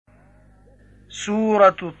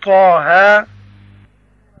سورة طه.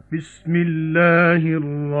 بسم الله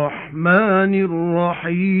الرحمن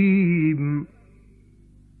الرحيم.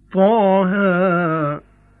 طه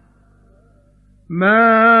ما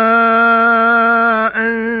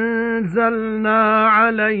أنزلنا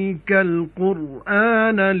عليك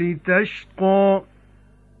القرآن لتشقى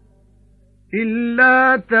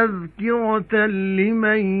إلا تذكرة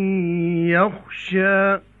لمن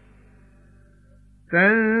يخشى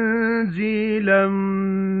تنزيلا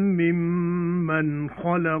ممن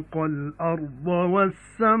خلق الأرض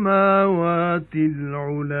والسماوات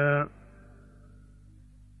العلى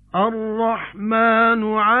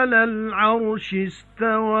الرحمن على العرش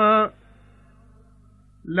استوى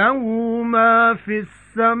له ما في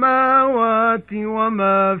السماوات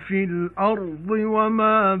وما في الأرض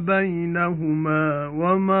وما بينهما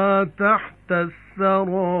وما تحت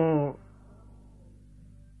الثرى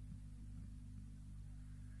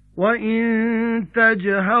وَإِن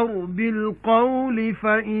تَجْهَرْ بِالْقَوْلِ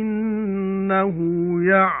فَإِنَّهُ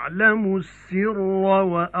يَعْلَمُ السِّرَّ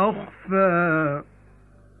وَأَخْفَى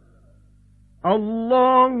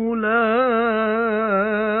اللَّهُ لَا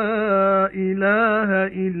إِلَٰهَ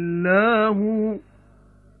إِلَّا هُوَ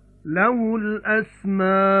لَهُ الْأَسْمَاءُ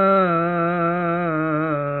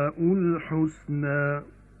الْحُسْنَى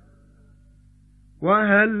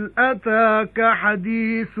وَهَلْ أَتَاكَ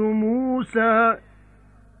حَدِيثُ مُوسَى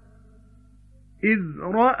إِذْ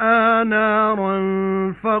رَأَىٰ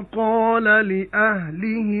نَارًا فَقَالَ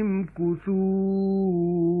لِأَهْلِهِمْ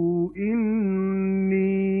كُثُوا إِنِّي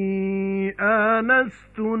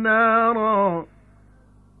آنَسْتُ نَارًا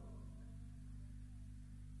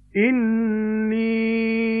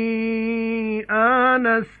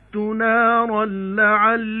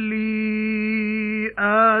لَعَلِّي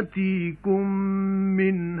آتِيكُم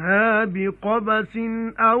مِّنْهَا بِقَبَسٍ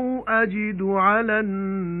أَوْ أَجِدُ عَلَى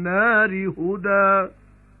النَّارِ هُدًى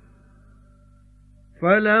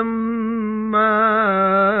فَلَمَّا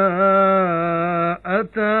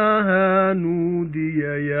أَتَاهَا نُودِيَ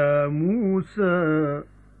يَا مُوسَى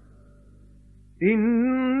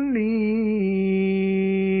إِنِّي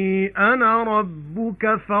أَنَا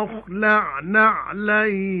رَبُّكَ فَاخْلَعْ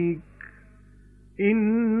نَعْلَيْكَ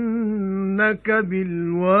إِنَّكَ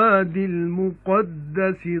بِالْوَادِ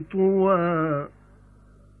الْمُقَدَّسِ طُوًى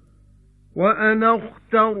وَأَنَا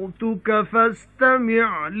اخْتَرْتُكَ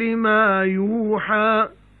فَاسْتَمِعْ لِمَا يُوحَى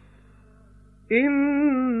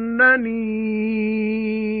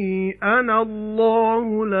إِنَّنِي أَنَا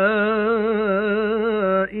اللَّهُ لَا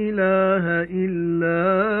إِلَٰهَ إِلَّا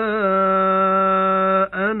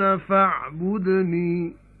أَنَا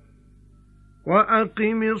فَاعْبُدْنِي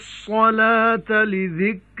وَأَقِمِ الصَّلَاةَ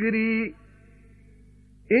لِذِكْرِي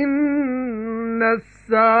إِنَّ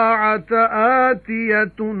السَّاعَةَ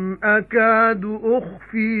آتِيَةٌ أَكَادُ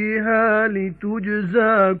أُخْفِيهَا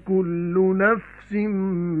لِتُجْزَى كُلُّ نَفْسٍ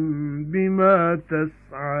بِمَا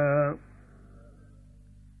تَسْعَى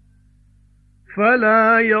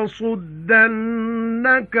فَلَا يَصُدَّنَّكَ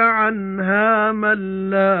عَنْهَا مَن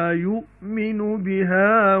لَّا يُؤْمِنُ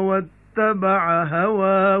بِهَا وَاتَّبَعَ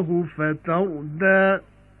هَوَاهُ فَتَرْدَىٰ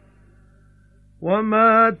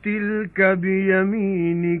وَمَا تِلْكَ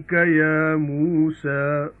بِيَمِينِكَ يَا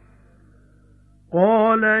مُوسَى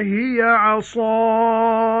قَالَ هِيَ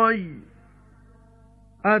عَصَايَ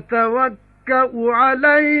أَتَوَكَّأُ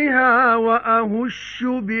عَلَيْهَا وَأَهُشُّ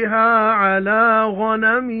بِهَا عَلَى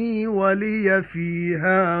غَنَمِي وَلِيَ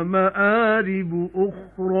فِيهَا مَآرِبُ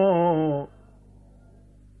أُخْرَى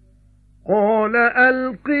قَالَ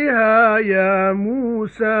أَلْقِهَا يَا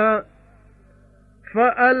مُوسَى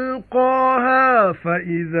فَأَلْقَاهَا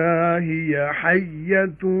فَإِذَا هِيَ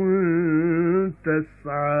حَيَّةٌ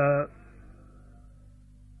تَسْعَى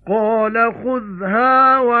قَالَ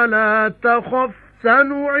خُذْهَا وَلَا تَخَفْ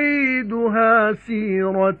سَنُعِيدُهَا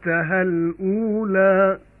سِيرَتَهَا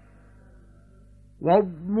الْأُولَى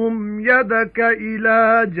وَاضْمُمْ يَدَكَ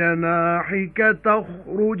إِلَى جَنَاحِكَ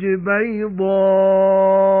تَخْرُجْ بَيْضَاءَ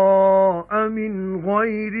مِنْ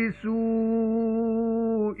غَيْرِ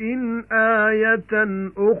سُوءٍ آيَةً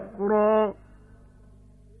أُخْرَى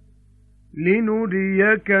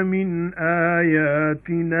لِنُرِيَكَ مِنْ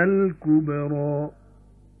آيَاتِنَا الْكُبْرَى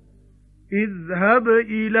اذْهَبْ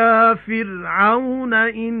إِلَى فِرْعَوْنَ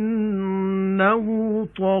إِنَّهُ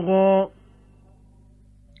طَغَى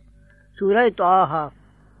سورہ طٰہٰ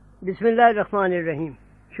بسم اللہ الرحمن الرحیم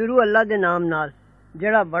شروع اللہ دے نام نال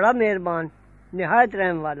جڑا بڑا مہربان نہایت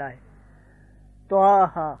رحم والا ہے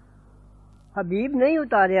طٰہٰ حبیب نہیں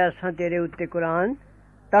اتاریا اساں تیرے اُتے قرآن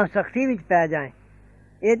تاں سختی وچ پੈ جائیں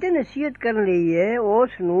اے تے نصیحت کرن لئی ہے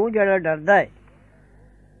اس نوں جڑا ڈردا ہے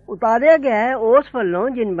اتاریا گیا ہے اس والوں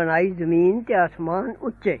جن بنائی زمین تے آسمان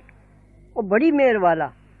اچے ਉਹ ਬੜੀ ਮਿਹਰ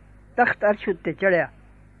ਵਾਲਾ ਤਖਤ ਅਰਸ਼ ਉੱਤੇ ਚੜਿਆ।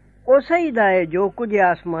 ਉਸੇ ਹੀ ਦਾ ਹੈ ਜੋ ਕੁਝ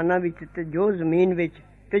ਆਸਮਾਨਾਂ ਵਿੱਚ ਤੇ ਜੋ ਜ਼ਮੀਨ ਵਿੱਚ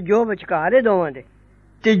ਤੇ ਜੋ ਵਿਚਕਾਰ ਹੈ ਦੋਵਾਂ ਦੇ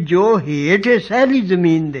ਤੇ ਜੋ ਹੇਠ ਹੈ ਸਹਿਲੀ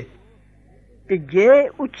ਜ਼ਮੀਨ ਦੇ। ਤੇ ਜੇ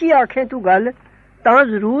ਉੱਚੀ ਆਖੇ ਤੂੰ ਗੱਲ ਤਾਂ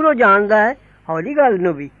ਜ਼ਰੂਰ ਉਹ ਜਾਣਦਾ ਹੈ ਹੌਲੀ ਗੱਲ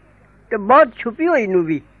ਨੂੰ ਵੀ ਤੇ ਬਹੁਤ ਛੁਪੀ ਹੋਈ ਨੂੰ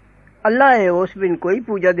ਵੀ। ਅੱਲਾ ਹੈ ਉਸ ਬਿਨ ਕੋਈ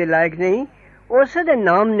ਪੂਜਾ ਦੇ ਲਾਇਕ ਨਹੀਂ, ਉਸੇ ਦੇ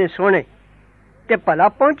ਨਾਮ ਨੇ ਸੋਹਣੇ। ਤੇ ਭਲਾ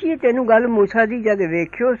ਪਹੁੰਚੀ ਤੈਨੂੰ ਗੱਲ ਮੂਸਾ ਦੀ ਜਦ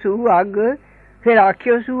ਵੇਖਿਓ ਸੂ ਅੱਗ, ਫਿਰ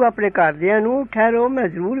ਆਖਿਓ ਸੂ ਆਪਣੇ ਘਰਦਿਆਂ ਨੂੰ ਠਹਿਰੋ ਮੈਂ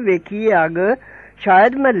ਜ਼ਰੂਰ ਵੇਖੀ ਇਹ ਅੱਗ,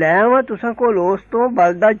 ਸ਼ਾਇਦ ਮੈਂ ਲੈ ਆਵਾਂ ਤੁਸਾਂ ਕੋਲ ਉਸ ਤੋਂ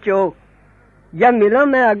ਬਲਦਾ ਚੋ, ਜਾਂ ਮਿਲਾਂ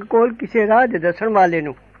ਮੈਂ ਅੱਗ ਕੋਲ ਕਿਸੇ ਰਾਹ ਦੇ ਦੱਸਣ ਵਾਲੇ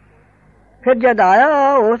ਨੂੰ। ਫਿਰ ਜਦ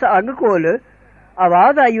ਆਇਆ ਉਸ ਅੱਗ ਕੋਲ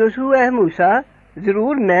ਆਵਾਜ਼ ਆਈ ਉਸੂ ਐ ਮੂਸਾ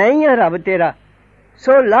ਜ਼ਰੂਰ ਮੈਂ ਹੀ ਹਾਂ ਰੱਬ ਤੇਰਾ,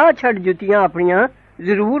 ਸੋ ਲਾਹ ਛੱਡ ਜੁੱਤੀਆਂ ਆਪਣੀਆਂ,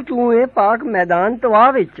 ਜ਼ਰੂਰ ਤੂੰ ਇਹ ਪਾਕ ਮੈਦਾਨ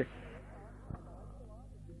ਤਵਾ ਵਿੱਚ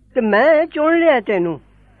ਤੇ ਮੈਂ ਚੁਣ ਲਿਆ ਤੈਨੂੰ,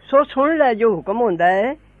 ਸੋ ਸੁਣ ਲੈ ਜੋ ਹੁਕਮ ਹੁੰਦਾ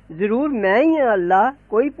ਹੈ। ਜ਼ਰੂਰ ਮੈਂ ਹੀ ਹਾਂ ਅੱਲਾ,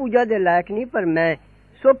 ਕੋਈ ਪੂਜਾ ਦੇ ਲਾਇਕ ਨਹੀਂ ਪਰ ਮੈਂ,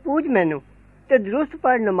 ਸੋ ਪੂਜ ਮੈਨੂੰ ਤੇ ਦਰੁਸਤ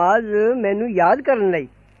ਪੜ ਨਮਾਜ਼ ਮੈਨੂੰ ਯਾਦ ਕਰਨ ਲਈ।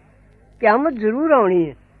 ਕਿਆਮਤ ਜ਼ਰੂਰ ਆਉਣੀ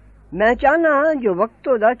ਹੈ, ਮੈਂ ਚਾਹਨਾ ਜੋ ਵਕਤ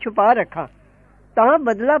ਉਹਦਾ ਛੁਪਾ ਰੱਖਾਂ ਤਾਂ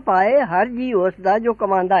ਬਦਲਾ ਪਾਏ ਹਰ ਜੀ ਉਸ ਦਾ ਜੋ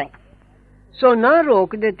ਕਮਾਉਂਦਾ ਹੈ। ਸੋ ਨਾ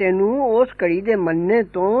ਰੋਕਦੇ ਤੈਨੂੰ ਉਸ ਘੜੀ ਦੇ ਮੰਨਣੇ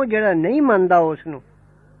ਤੋਂ ਜਿਹੜਾ ਨਹੀਂ ਮੰਨਦਾ ਉਸ ਨੂੰ,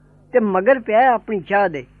 ਤੇ ਮਗਰ ਪਿਆ ਆਪਣੀ ਚਾਹ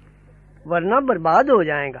ਦੇ, ਵਰਨਾ ਬਰਬਾਦ ਹੋ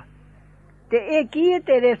ਜਾਏਗਾ। ਤੇ ਇਹ ਕੀ ਹੈ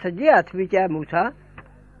ਤੇਰੇ ਸੱਜੇ ਹੱਥ ਵਿੱਚ ਹੈ ਮੂਸਾ?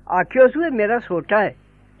 ਆਖਿਓ ਸੂ ਇਹ ਮੇਰਾ ਸੋਟਾ ਹੈ,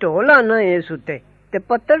 ਢੋ ਲਾਣਾ ਇਸ ਉੱਤੇ ਤੇ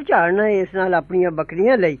ਪੱਤਰ ਝਾੜਨਾ ਇਸ ਨਾਲ ਆਪਣੀਆਂ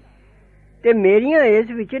ਬੱਕਰੀਆਂ ਲਈ, ਤੇ ਮੇਰੀਆਂ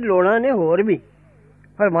ਇਸ ਵਿੱਚ ਲੋੜਾਂ ਨੇ ਹੋਰ ਵੀ।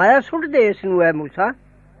 ਫਰਮਾਇਆ ਸੁੱਟ ਦੇ ਇਸ ਨੂੰ ਐ ਮੂਸਾ।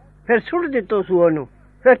 ਫਿਰ ਸੁੱਟ ਦਿੱਤੋ ਸੂ ਉਹਨੂੰ,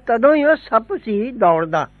 ਫਿਰ ਤਦੋਂ ਹੀ ਉਹ ਸੱਪ ਸੀ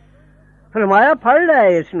ਦੌੜਦਾ। ਫਰਮਾਇਆ ਫੜ ਲੈ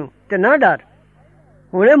ਇਸ ਨੂੰ ਤੇ ਨਾ ਡਰ,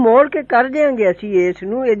 ਹੁਣੇ ਮੋੜ ਕੇ ਕਰ ਦਿਆਂਗੇ ਅਸੀਂ ਇਸ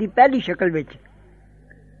ਨੂੰ ਇਹਦੀ ਪਹਿਲੀ ਸ਼ਕਲ ਵਿੱਚ।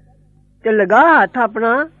 ਤੇ ਲਗਾ ਹੱਥ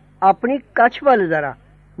ਆਪਣਾ ਆਪਣੀ ਕੱਛ ਵੱਲ ਜ਼ਰਾ,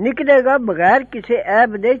 ਨਿਕਲੇਗਾ ਬਗੈਰ ਕਿਸੇ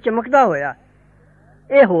ਐਬ ਦੇ ਚਮਕਦਾ ਹੋਇਆ।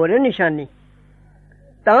 ਇਹ ਹੋਰ ਨਿਸ਼ਾਨੀ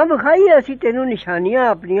ਤਾਂ ਵਿਖਾਈ ਅਸੀਂ ਤੈਨੂੰ ਨਿਸ਼ਾਨੀਆਂ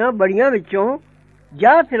ਆਪਣੀਆਂ ਬੜੀਆਂ ਵਿੱਚੋਂ।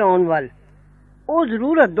 ਜਾ ਫਿਰੌਨ ਵੱਲ, ਉਹ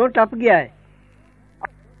ਜ਼ਰੂਰ ਹੱਦੋਂ ਟੱਪ ਗਿਆ ਹੈ।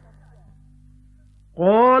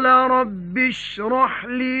 قال رب اشرح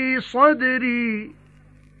لي صدري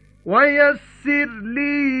ويسر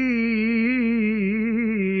لي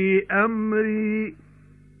أمري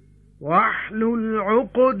واحلل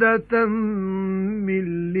عقدة من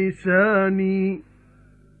لساني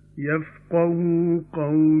يفقهوا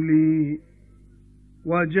قولي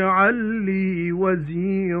واجعل لي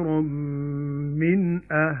وزيرا من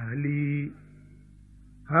أهلي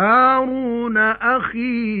هارون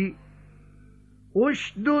أخي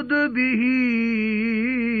اشدد به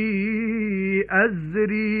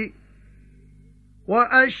أزري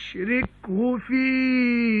وأشركه في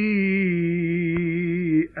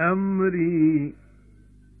أمري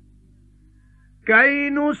كي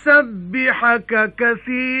نسبحك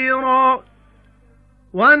كثيرا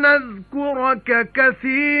ونذكرك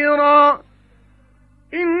كثيرا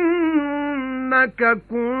إنك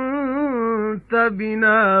كنت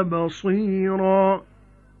بنا بصيرا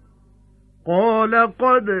قال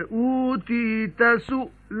قد أوتيت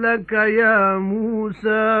سؤلك يا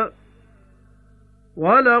موسى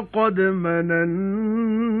وَلَقَدْ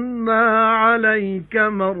مَنَنَّا عَلَيْكَ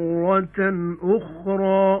مَرَّةً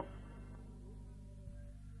أُخْرَى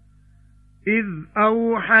إِذْ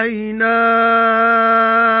أَوْحَيْنَا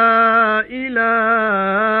إِلَى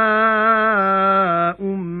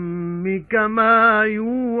أُمِّكَ مَا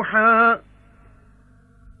يُوحَى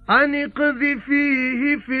أَنِ اقْذِفِيهِ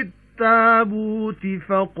فِي التابوت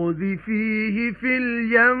فاقذفيه في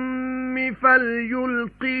اليم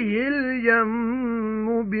فليلقه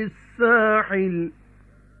اليم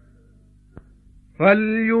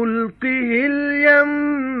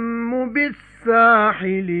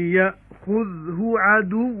بالساحل يأخذه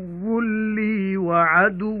عدو لي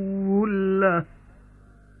وعدو له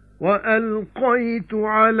وألقيت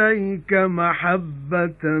عليك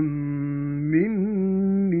محبة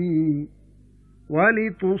مني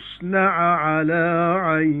وَلِتُصْنَعَ عَلَى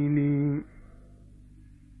عَيْنِي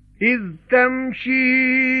إِذْ تَمْشِي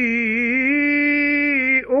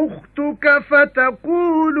أُخْتُكَ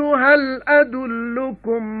فَتَقُولُ هَلْ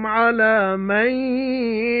أَدُلُّكُمْ عَلَى مَنْ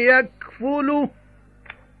يَكْفُلُهُ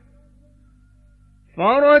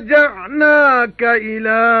فَرَجَعْنَاكَ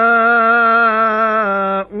إِلَى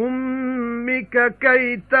أُمِّكَ كَيْ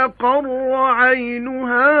تَقَرَّ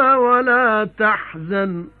عَيْنُهَا وَلَا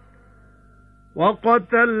تَحْزَنَ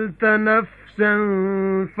وَقَتَلْتَ نَفْسًا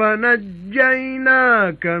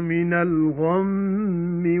فَنَجَّيْنَاكَ مِنَ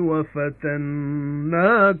الْغَمِّ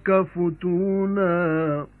وَفَتَنَّاكَ فُتُونًا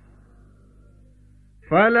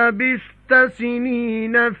فَلَبِثْتَ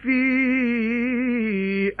سِنِينَ فِي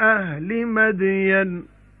أَهْلِ مَدْيَنَ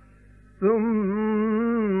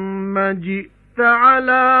ثُمَّ ثم جئت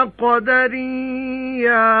على قدري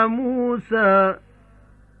يا موسى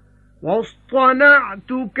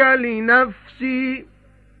واصطنعتك لنفسي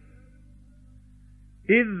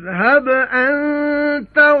اذهب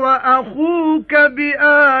أنت وأخوك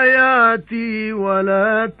بآياتي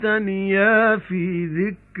ولا تنيا في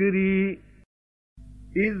ذكري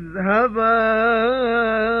اذهبا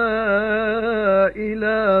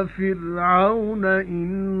إلى فرعون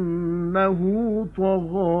إنه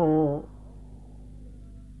طغى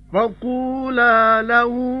فقولا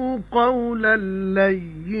له قولا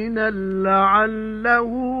لينا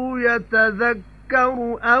لعله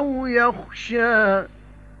يتذكر أو يخشى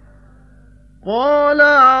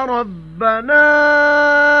قالا ربنا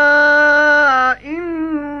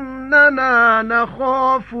إننا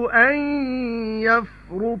نخاف أن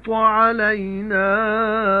يفرط علينا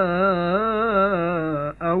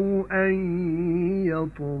أو أن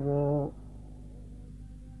يطغى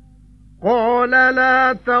قال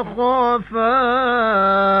لا تخافا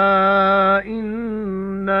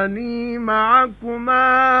إنني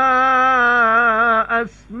معكما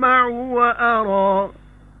أسمع وأرى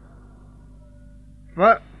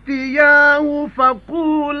فأتياه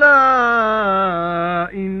فقولا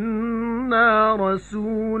إنا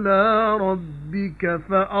رسولا ربك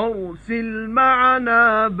فأرسل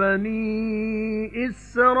معنا بني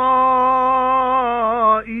إسرائيل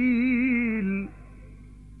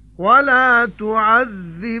ولا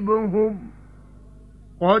تعذبهم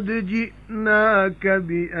قد جئناك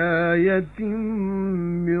بآية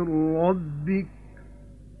من ربك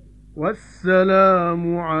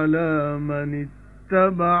والسلام على من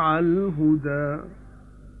اتبع الهدى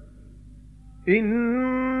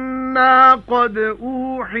إنا قد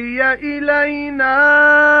أوحي إلينا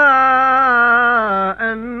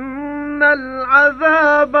أن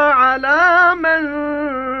العذاب على من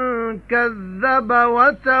كذب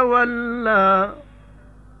وتولى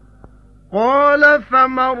قال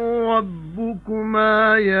فمن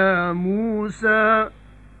ربكما يا موسى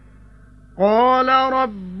قال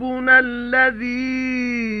ربنا الذي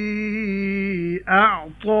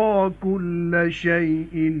أعطى كل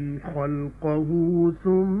شيء خلقه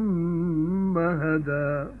ثم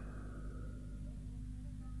هدى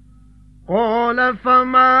قال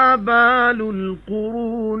فما بال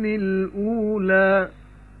القرون الأولى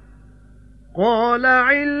قال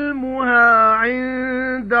علمها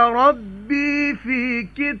عند ربي في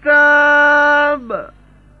كتاب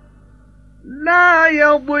لا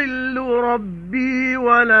يضل ربي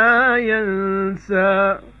ولا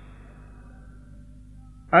ينسى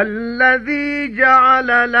الذي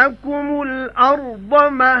جعل لكم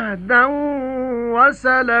الأرض مهدا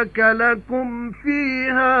وسلك لكم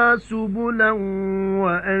فيها سبلا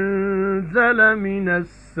وأنزل من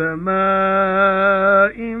السماء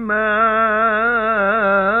ماء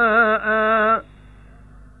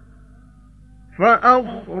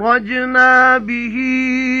فأخرجنا به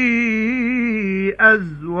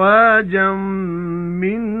أزواجا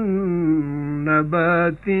من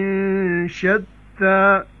نبات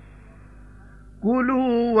شتى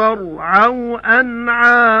كلوا وارعوا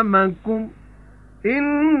أنعامكم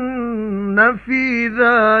إن في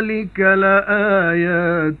ذلك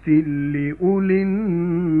لآيات لأولي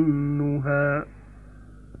النهى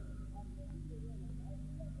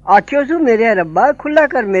आख्यो सु मेरे रब्बा खुला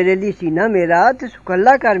कर मेरे लिए सीना मेरा ते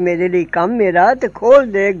सुखला कर मेरे लिए काम मेरा ते खोल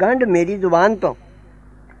दे गंढ मेरी जुबान तो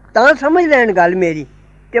तां समझ लैन गल मेरी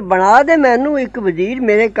ते बना दे मैनू एक वजीर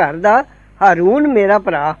मेरे घर दा हारून मेरा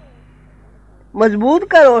भरा मजबूत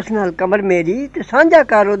कर उस नाल कमर मेरी ते सांझा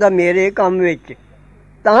कर ओदा मेरे काम विच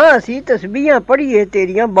तां असी तस्बीहां पढ़ीए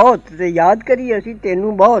तेरियां बहुत ते याद करिए असी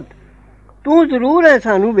तेनू बहुत तू जरूर है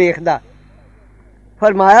सानू वेखदा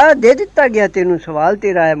फरमाया दे दिता गया तेनू सवाल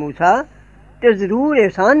तेरा है मूसा ते जरूर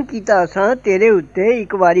एहसान कीता असां तेरे उत्ते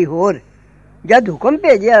एक वारी होर जद हुक्म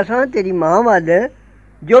भेजिया असां तेरी मां वल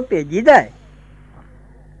जो भेजीदा है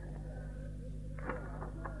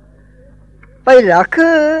भाई रख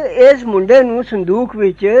इस मुंडे नू संदूक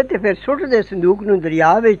विच ते फिर सुट दे संदूक नू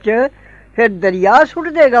दरिया विच फिर दरिया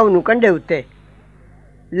सुट देगा उन्नू कंढे उत्ते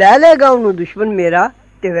लै लेगा उन्नू दुश्मन मेरा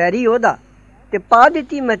ते वैरी ओदा ते पा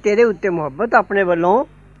दित्ती मैं तेरे उत्ते मुहब्बत अपने वल्लों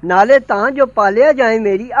नाले तां जो पालिया जाए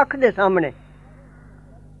मेरी अख दे सामने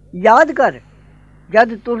याद कर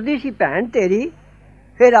जद तुरदी सी भैन तेरी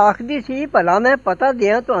फिर आखदी सी भला मैं पता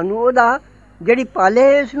दियां तुहानू ओदा जेड़ी पाले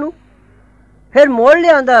इसनू फिर मोड़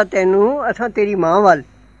लियांदा तैनू असां तेरी मां वल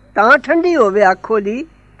तां ठंडी होवे अख ओदी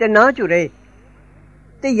ते ना चुरे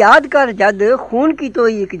ते याद कर जद खून की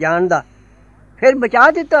तोई एक जान दा फिर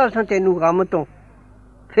बचा दित्ता असां तैनू गम तो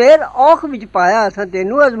फिर औख विच पाया असां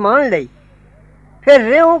तैनू अजमान लई फिर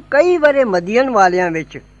रेहो कई वरे मदियन वालियां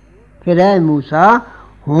विच फिर ऐ मूसा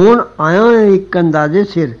हुण आया एक अंदाजे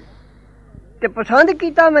सिर ते पसंद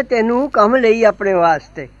कीता मैं तेनू कम लई अपने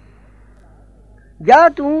वास्ते। जा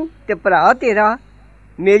तू ते भरा तेरा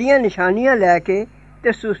मेरियां निशानियां लैके ते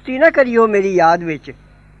सुस्ती ना करियो मेरी याद विच।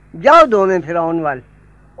 जाओ दोवें फिरौन वल,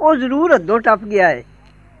 ओ जरूर हद्दों टप गया है।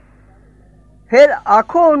 फिर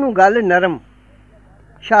आखो ओनू गल नरम,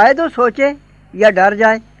 शायद ओ सोचे या डर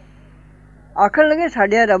जाए। आखन लगे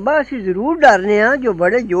साडिया रब्बा असीं जरूर डरने आ जो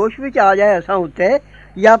बड़े जोश विच आ जाए असां उत्ते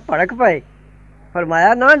या भड़क पए।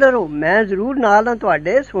 फरमाया ना डरो, मैं जरूर नाल हां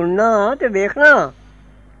तुहाडे, सुनना ते वेखना।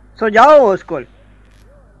 सो जाओ उस कोल।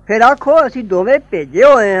 फिर आखो असीं दोवें भेजे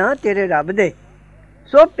होए हां तेरे रब दे,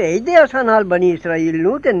 सो भेज दे असां नाल बनी इसराइल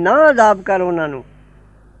नूं ते ना अजाब कर उन्हां नूं।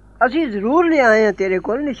 असीं जरूर लिआए हां तेरे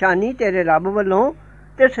कोल निशानी तेरे रब वल्लों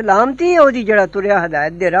ते सलामती ओहदी जेड़ा तुरिया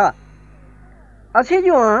हदायत दे राह। असीं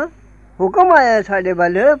जो हां हुक्म आया है साडे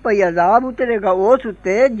वल भई अजाब उतरेगा उस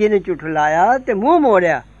उत्ते जिन झुठलाया ते मूंह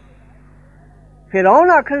मोड़िया। फिरौन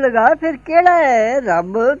आखन लगा फिर केड़ा है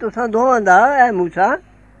रब तुसां दोवां दा ऐ मूसा?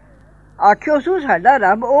 आखियो सू साडा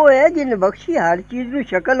रब ओ है जिन बख्शी हर चीज नूं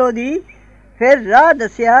शक्ल ओदी, फिर राह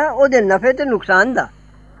दस्सिया ओदे नफे ते नुकसान दा।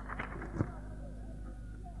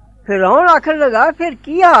 फिरौन आखन लगा फिर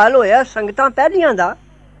की हाल होया संगतां पैहलियां दा?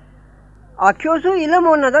 आखियो सू इलम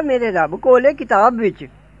उन्हां दा मेरे रब कोल है किताब विच।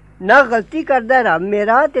 ना गलती करदा रब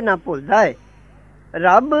मेरा ते ना भुलदा है।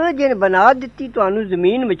 रब जिन बना दित्ती तुहानू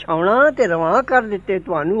जमीन विछाउणा ते रवां कर दित्ते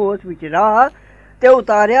तुहानू उस विच राह ते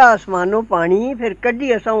उतारिया आसमानों पानी, फिर कड्ढी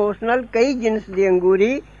असां उस नाल कई जिनस दी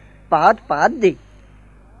अंगूरी भात भात दी।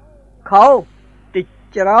 खाओ ते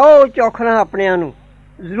चराओ चौखना अपनियां नू,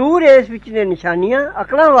 जरूर इस विच ने निशानियां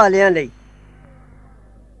अकलां वालियां लई।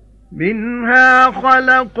 منها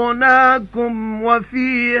خلقناكم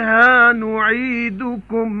وفيها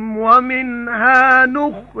نعيدكم ومنها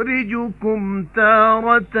نخرجكم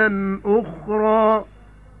تارة أخرى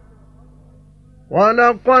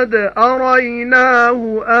ولقد أريناه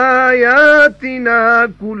آياتنا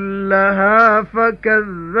كلها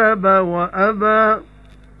فكذب وأبى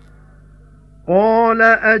قال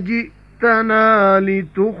أجئتنا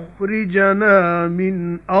لتخرجنا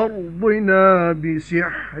من أرضنا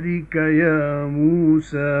بسحرك يا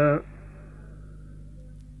موسى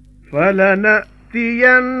فلنأتينك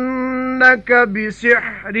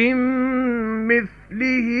بسحر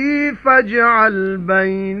مثله فاجعل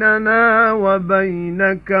بيننا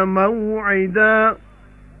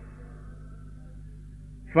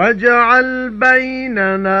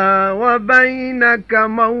وبينك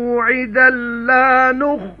موعدا لا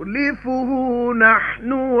نخلفه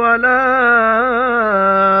نحن ولا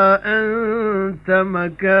أنت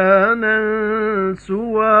مكانا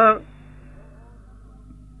سوى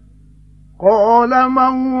قال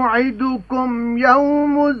موعدكم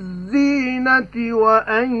يوم الزينة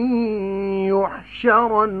وأن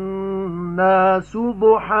يحشر الناس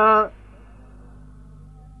ضحى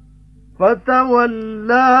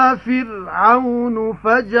فتولى فرعون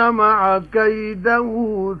فجمع كيده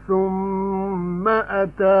ثم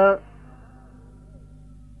أتى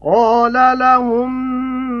قال لهم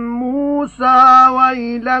موسى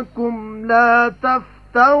ويلكم لا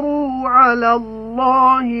تفتروا على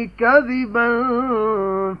الله كذبا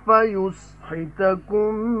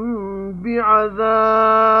فيسحتكم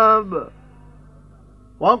بعذاب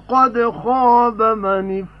وقد خاب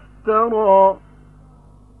من افترى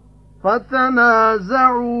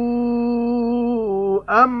فتنازعوا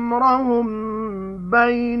أمرهم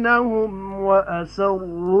بينهم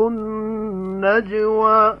وأسروا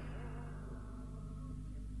النجوى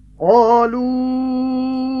قالوا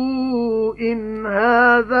إن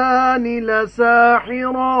هذان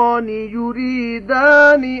لساحران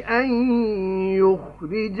يريدان أن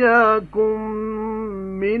يخرجاكم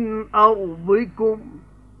من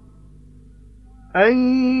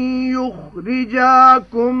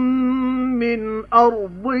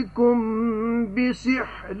أرضكم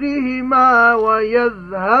بسحرهما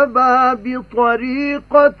ويذهبا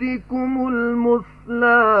بطريقتكم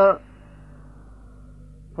المثلى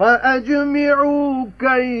فأجمعوا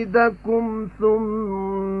كيدكم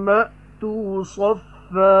ثم أتوا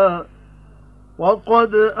صفا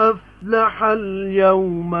وقد أفلح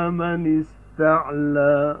اليوم من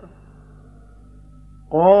استعلى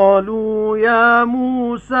قالوا يا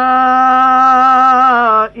موسى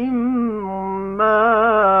إما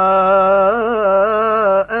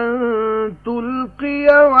أن تلقي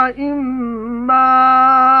وإما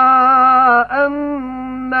أن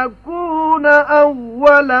نكون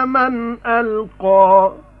أول من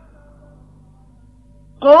ألقى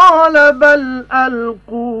قال بل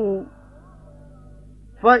ألقوا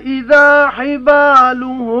فإذا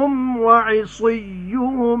حبالهم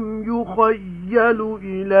وعصيهم يخيل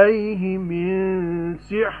إليه من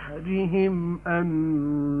سحرهم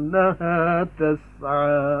أنها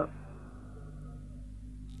تسعى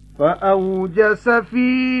فأوجس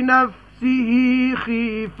في نفسه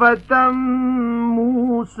خيفة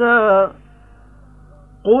موسى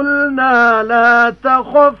قلنا لا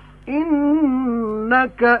تخف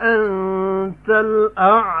إنك أنت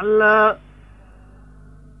الأعلى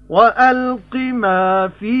وألق ما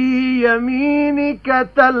في يمينك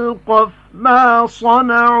تلقف ما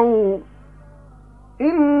صنعوا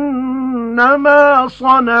إنما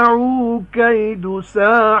صنعوا كيد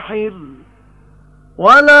ساحر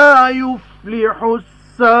ولا يفلح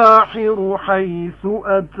الساحر حيث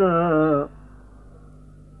أتى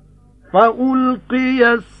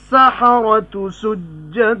فألقي السحرة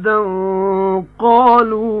سجدا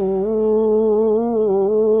قالوا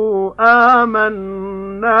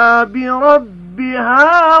آمنا برب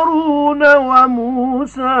هارون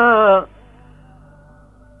وموسى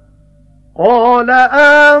قال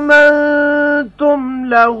آمنتم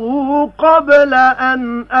له قبل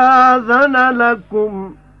أن آذن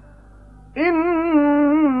لكم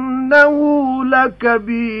إنه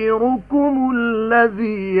لكبيركم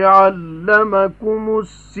الذي علمكم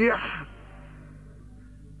السحر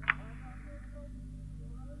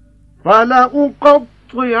فلأقطعن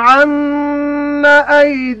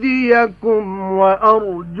أيديكم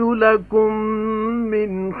وأرجلكم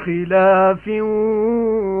من خلاف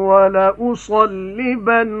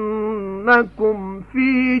ولأصلبنكم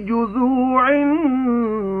في جذوع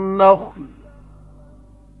النخل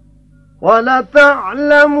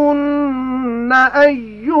ولتعلمن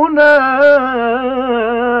أينا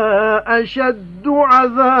أشد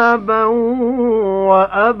عذابا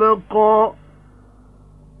وأبقى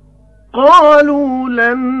قالوا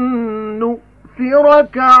لن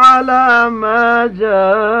نؤثرك على ما جاءنا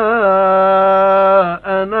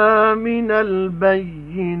من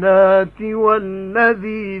البينات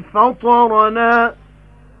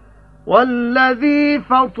والذي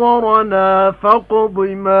فطرنا فاقض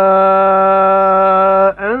ما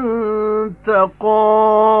أنت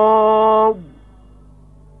قاض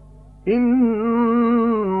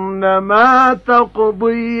إنما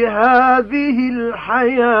تقضي هذه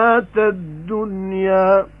الحياة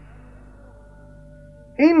الدنيا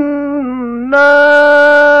إنا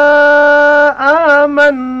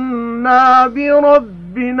آمنا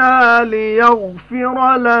بربنا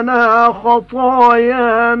ليغفر لنا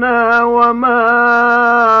خطايانا وما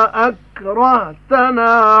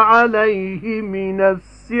أكرهتنا عليه من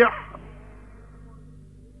السحر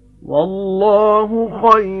والله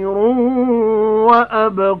خير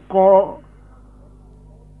وأبقى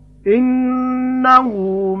إنه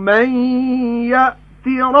من يأت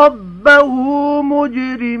ربه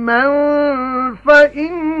مجرما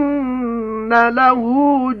فإن له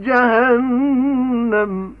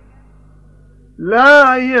جهنم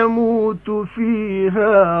لا يموت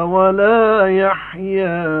فيها ولا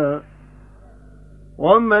يحيا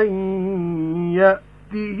ومن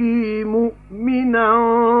يأته مؤمنا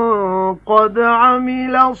قد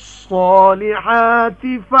عمل الصالحات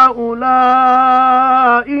فأولئك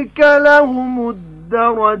لهم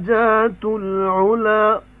الدرجات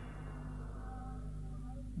العلى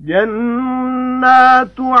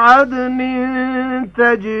جنات عدن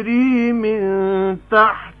تجري من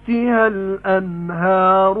تحتها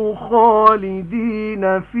الأنهار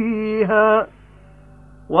خالدين فيها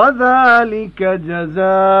وذلك جزاء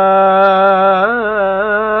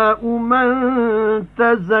من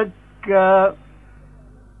تزكى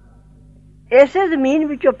ऐसे ज़मीन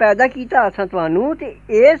विचों पैदा कीता असां तुहानू ते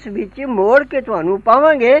इस विच मोड़ के तुहानू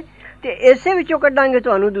पावांगे ते इसे विचों कड्डांगे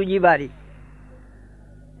तुहानू दूजी बारी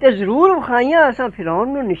ते जरूर विखाइयां असां फिरौन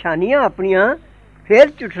नू निशानियां अपनियां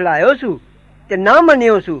फिर झुठलायो सू ते ना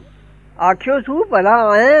मन्नियो सू आखियो सू भला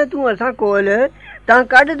आए तू असां कोल तां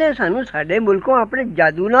कढ दे सानू साडे मुल्कों अपने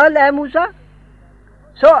जादू नाल ऐ मूसा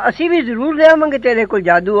सो असीं भी जरूर लिआवांगे तेरे कोल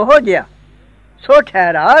जादू ओहो जिहा सो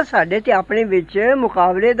ठहरा साडे ते अपने विच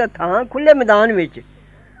मुकाबले दा थां खुले मैदान विच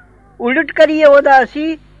उलट करिए ओदा असी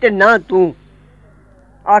ते ना तू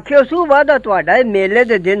आखियो सू वादा तुहाडा मेले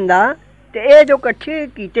दे दिन दा ते ए जो कट्ठे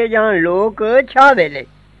कीते जान लोक छा वेले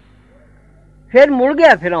फिर मुड़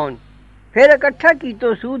गया फिरौन फिर इकट्ठा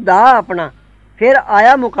कीतो सू दा अपना फिर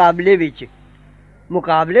आया मुकाबले विच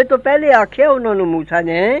मुकाबले तो पहले आखिया उन्हां नू मूसा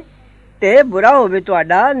ने ते बुरा होवे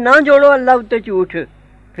तुहाडा ना जोड़ो अल्लाह उत्ते झूठ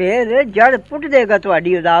फिर जड़ पुट देगा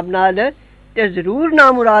तुहाडी अज़ाब नाल ते जरूर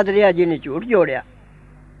ना मुराद रिया जिन्हें झूठ जोड़िया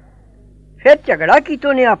फिर झगड़ा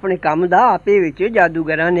कीतो ने अपने काम दा आपे विच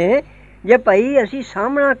जादूगरां ने जे भाई असी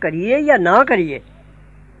सामना करिए या ना करिए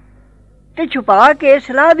ते छुपा के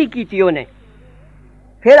सलाह भी कीती उन्हें।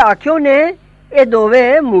 फिर आख्यो ने ये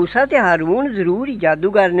दोवे मूसा ते हारून जरूर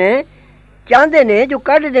जादूगर ने, चाहते ने जो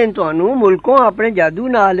कढ देन तुहानू मुल्कों अपने जादू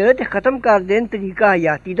नाल ते खत्म कर देन तरीका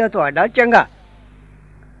हयाती दा तुहाडा चंगा।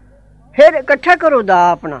 फिर इकट्ठा करो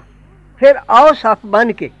दा अपना, फिर आओ सफ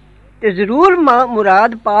बन के ते जरूर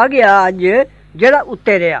मुराद पा गया अज जेड़ा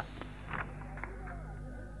उत्ते रहा।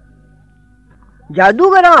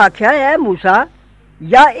 जादूगरां आख्या है मूसा,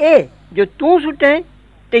 या ए जो तू सुटे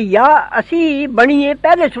ते या असी बणीए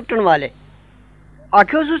पहले सुटन वाले।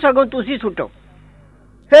 आख्यो सू सगों तुसी सुटो।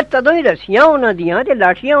 फिर तदों ही रस्सियां उन्हां दियां ते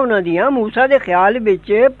लाठियां उन्हां दियां मूसा दे ख्याल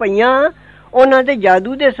विच पईयां, उन्हां दे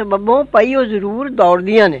जादू दे सबबों पई ओ जरूर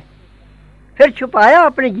दौड़दियां ने। फिर छुपाया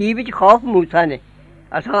अपने जी विच खौफ मूसा ने।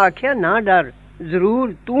 असां आख्या ना डर,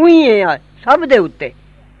 जरूर तू ही है सब दे उत्ते,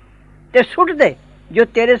 ते सुट दे जो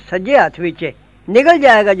तेरे सज्जे हत्थ विच है, निकल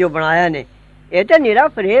जाएगा जो बनाया ने। ये ते निरा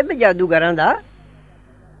फरेब जादूगरां दा,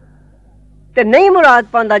 ते नहीं मुराद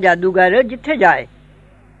पांदा जादूगर जिथे जाए।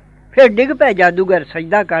 फिर डिग पे जादूगर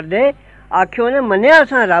सजदा कर दे। आख्यो ने मन्निया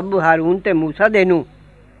असां रब हारून ते मूसा दे नू।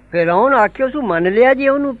 फिरौन आख्यो सू मन लिया जे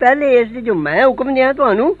ओनू पहले इस जो मैं हुक्म दियां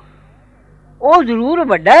तुहानू। ओ जरूर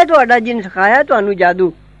वड्डा है तुहाडा जिन सिखाया तुहानू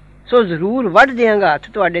जादू, सो जरूर वड दियांगा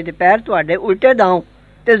हत्थ तुहाडे ते पैर तुहाडे उल्टे दाऊं,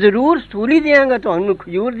 ते जरूर सूली दियांगा तुहानू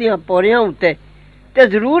खजूर दियां पोरियां उत्ते, ते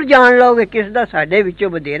जरूर जान लोगे किस दा साडे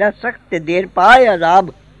विचों वधेरा सख्त ते देर पाए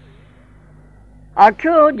अजाब।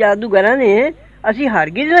 आख्यो जादूगरां ने, असी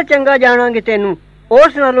हरगिज़ ना चंगा जाणांगे तेनू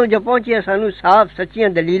उस नालों जो पहुंचिया सानू साफ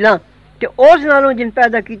सच्चियां दलीलां, ते उस नालों जिन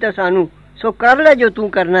पैदा कीता सानू। सो कर ले जो तू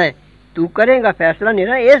करना है, तू करेगा फैसला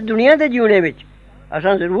नेरा इस दुनिया दे जीने विच।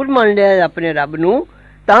 असां जरूर मान लिया अपने रब नू,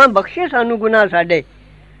 तां बख्शे सानू गुनाह साडे।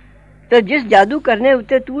 ते जिस जादू करने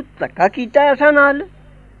उत्ते तू धक्का कीता असां नाल,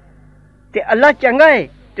 ते अल्लाह चंगा है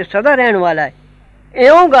ते सदा रहन वाला है।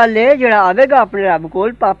 इउं गल है जेड़ा आवेगा अपने रब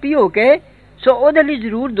कोल पापी हो के, सो ओदे लई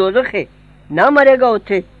जरूर दोज़ख है, ना मरेगा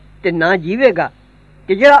उत्थे ते ना जीवेगा।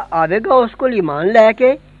 ते जेड़ा आवेगा उस कोल ईमान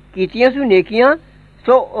लैके कीतियां सू नेकियां,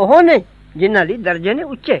 सो ओह ने जिन्हां लई दर्जे ने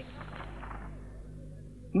उच्चे।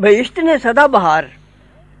 बहिश्त ने सदा बहार,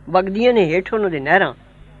 वगदियां ने हेठ उन्हां दे नहरां,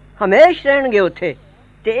 हमेश रहणगे उत्थे।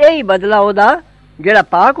 ते यही बदला ओदा जेड़ा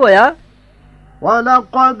पाक होया।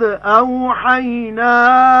 وَلَقَدْ أَوْحَيْنَا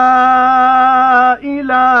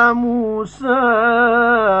إِلَى مُوسَى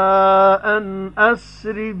أَنْ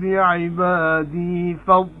أَسْرِ بِعِبَادِي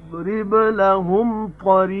فَاضْرِبْ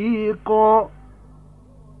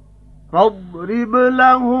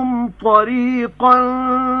لَهُمْ طَرِيقًا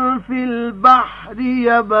في البحر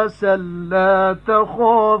يبسا لا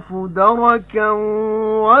تخاف دركا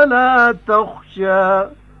ولا تخشى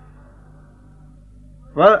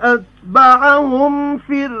فأتبعهم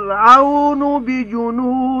فرعون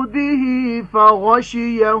بجنوده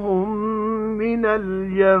فغشيهم من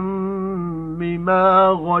اليم ما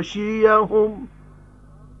غشيهم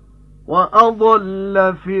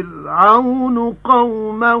وأضل فرعون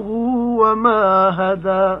قومه وما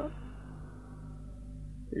هدى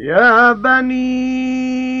يا بني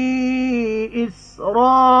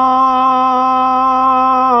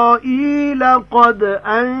إسرائيل قد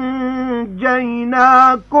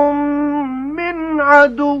أنجيناكم من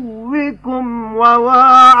عدوكم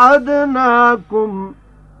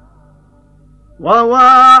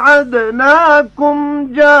وواعدناكم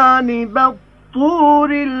جانب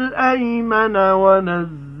الطور الأيمن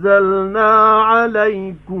ونزلنا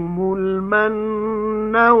عليكم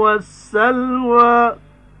المن والسلوى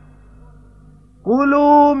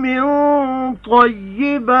كلوا من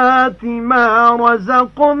طيبات ما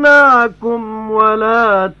رزقناكم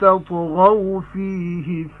ولا تطغوا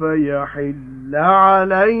فيه فيحل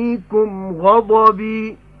عليكم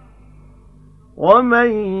غضبي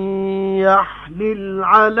ومن يحلل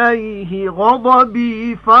عليه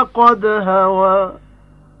غضبي فقد هوى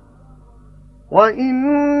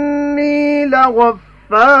وإني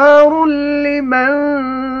لغفار لمن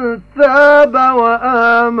تاب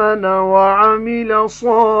وآمن وعمل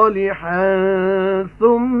صالحا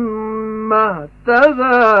ثم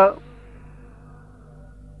اهتدى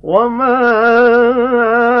وما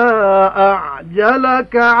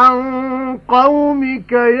أعجلك عن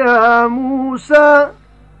قومك يا موسى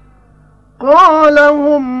قال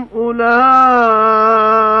هم أولئك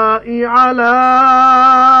على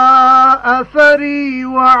أثري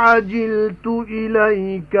وعجلت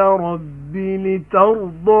إليك رب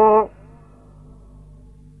لترضى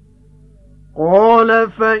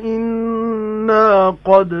قال فإنا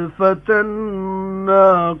قد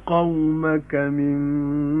فتنا قومك من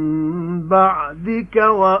بعدك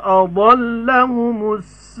وأضلهم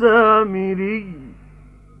السامري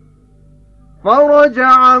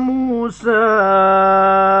فرجع موسى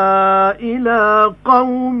إلى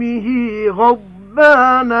قومه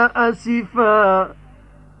غضبان أسفا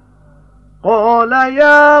قال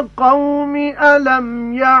يا قوم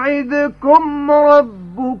ألم يعدكم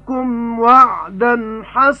ربكم وعدا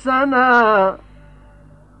حسنا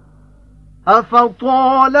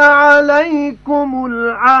أفطال عليكم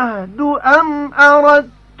العهد أم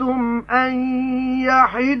أردتم أن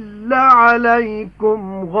يحل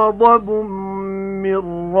عليكم غضب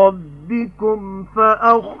من ربكم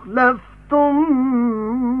فأخلفتم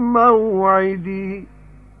موعدي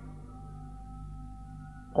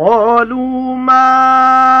قالوا ما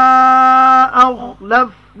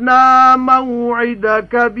أخلفنا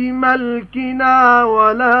موعدك بملكنا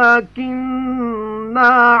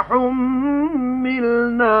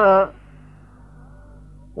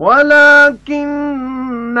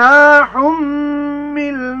ولكننا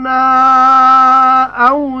حملنا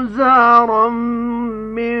أوزارا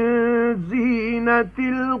من زينة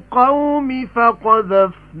القوم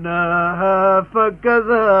فقذفناها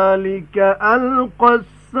فكذلك ألقى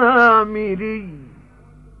السامري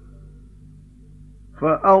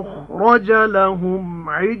فأخرج لهم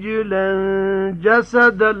عجلا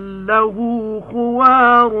جسدا له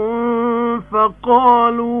خوار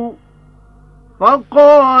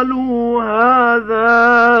فقالوا هذا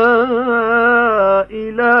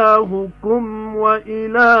إلهكم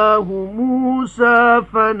وإله موسى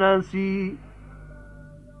فنسي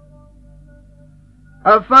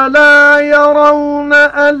أفلا يرون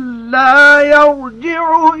ألا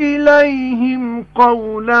يرجع إليهم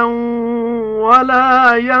قولا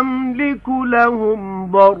ولا يملك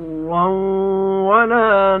لهم ضرا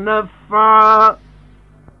ولا نفعا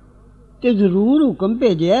ਤੇ ਜ਼ਰੂਰ ਹੁਕਮ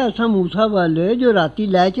ਭੇਜਿਆ ਅਸਾਂ ਮੂਸਾ ਵੱਲ ਜੋ ਰਾਤੀ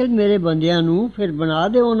ਲੈ ਚੱਲ ਮੇਰੇ ਬੰਦਿਆਂ ਨੂੰ ਫਿਰ ਬਣਾ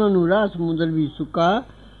ਦੇ ਉਹਨਾਂ ਨੂੰ ਰਾਹ ਸਮੁੰਦਰ ਵੀ ਸੁੱਕਾ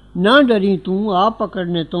ਨਾ ਡਰੀ ਤੂੰ ਆਪ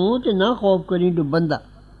ਪਕੜਨੇ ਤੋਂ ਤੇ ਨਾ ਖੌਫ ਕਰੀ ਡੁੱਬਣ ਦਾ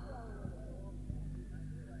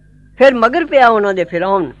ਫਿਰ ਮਗਰ ਪਿਆ ਉਹਨਾਂ ਦੇ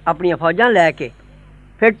ਫਿਰੌਨ ਆਪਣੀਆਂ ਫੌਜਾਂ ਲੈ ਕੇ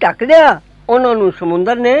ਫਿਰ ਢੱਕ ਦਿਆ ਉਹਨਾਂ ਨੂੰ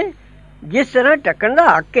ਸਮੁੰਦਰ ਨੇ ਜਿਸ ਤਰ੍ਹਾਂ ਢੱਕਣ ਦਾ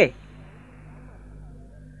ਹੱਕ ਏ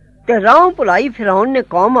ਤੇ ਰਾਹ ਭੁਲਾਈ ਫਿਰੌਨ ਨੇ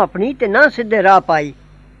ਕੌਮ ਆਪਣੀ ਤੇ ਨਾ ਸਿੱਧੇ ਰਾਹ ਪਾਈ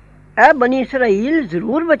ਐ ਬਨੀ ਇਸਰਾਈਲ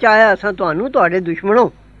ਜ਼ਰੂਰ ਬਚਾਇਆ ਅਸਾਂ ਤੁਹਾਨੂੰ ਤੁਹਾਡੇ ਦੁਸ਼ਮਣੋਂ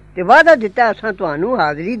ਤੇ ਵਾਅਦਾ ਦਿੱਤਾ ਅਸਾਂ ਤੁਹਾਨੂੰ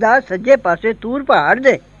ਹਾਜ਼ਰੀ ਦਾ ਸੱਜੇ ਪਾਸੇ ਤੂਰ ਪਹਾੜ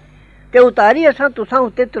ਦੇ ਤੇ ਉਤਾਰੀ ਅਸਾਂ ਤੁਸਾਂ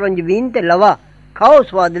ਉੱਤੇ ਤੁਰੰਜਬੀਨ ਤੇ ਲਵਾ ਖਾਓ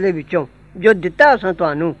ਸਵਾਦਲੇ ਵਿੱਚੋਂ ਜੋ ਦਿੱਤਾ ਅਸਾਂ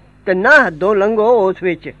ਤੁਹਾਨੂੰ ਤੇ ਨਾ ਹੱਦੋਂ ਲੰਘੋ ਉਸ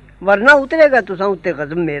ਵਿੱਚ ਵਰਨਾ ਉਤਰੇਗਾ ਤੁਸਾਂ ਉੱਤੇ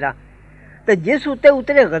ਗਜ਼ਬ ਮੇਰਾ ਤੇ ਜਿਸ ਉੱਤੇ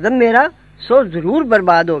ਉਤਰੇ ਗਜ਼ਬ ਮੇਰਾ ਸੋ ਜ਼ਰੂਰ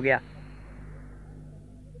ਬਰਬਾਦ ਹੋ ਗਿਆ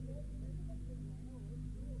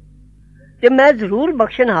ਤੇ ਮੈਂ ਜ਼ਰੂਰ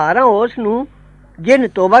ਬਖਸ਼ਣਹਾਰ ਹਾਂ ਉਸ ਨੂੰ ਜਿਨ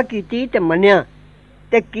ਤੋਬਾ ਕੀਤੀ ਤੇ ਮੰਨਿਆ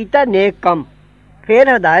ਤੇ ਕੀਤਾ ਨੇਕ ਕੰਮ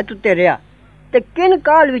ਫੇਰ ਹਦਾਇਤ ਉੱਤੇ ਰਿਹਾ ਤੇ ਕਿਨ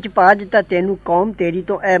ਕਾਲ ਵਿੱਚ ਪਾ ਦਿੱਤਾ ਤੈਨੂੰ ਕੌਮ ਤੇਰੀ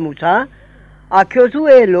ਤੋਂ ਐ ਮੂਸਾ ਆਖਿਓ ਸੂ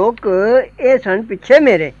ਇਹ ਲੋਕ ਇਹ ਸਨ ਪਿੱਛੇ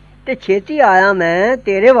ਮੇਰੇ ਤੇ ਛੇਤੀ ਆਇਆ ਮੈਂ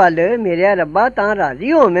ਤੇਰੇ ਵੱਲ ਮੇਰਿਆ ਰੱਬਾ ਤਾਂ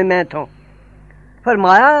ਰਾਜ਼ੀ ਹੋਵੇਂ ਮੈਂ ਥੋਂ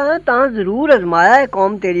ਫਰਮਾਇਆ ਤਾਂ ਜ਼ਰੂਰ ਅਜ਼ਮਾਇਆ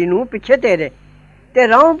ਕੌਮ ਤੇਰੀ ਨੂੰ ਪਿੱਛੇ ਤੇਰੇ ਤੇ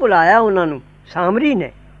ਰਾਹ ਭੁਲਾਇਆ ਉਹਨਾਂ ਨੂੰ ਸਾਮਰੀ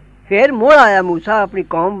ਨੇ ਫੇਰ ਮੁੜ ਆਇਆ ਮੂਸਾ ਆਪਣੀ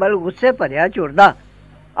ਕੌਮ ਵੱਲ ਗੁੱਸੇ ਭਰਿਆ ਝੁਰਦਾ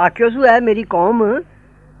ਆਖਿਓ ਸੂ ਐ ਮੇਰੀ ਕੌਮ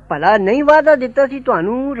ਭਲਾ ਨਹੀਂ ਵਾਅਦਾ ਦਿੱਤਾ ਸੀ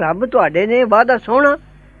ਤੁਹਾਨੂੰ ਰੱਬ ਤੁਹਾਡੇ ਨੇ ਵਾਅਦਾ ਸੋਹਣਾ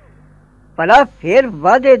ਭਲਾ ਫੇਰ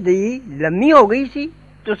ਵਾਅਦੇ ਦੀ ਲੰਮੀ ਹੋ ਗਈ ਸੀ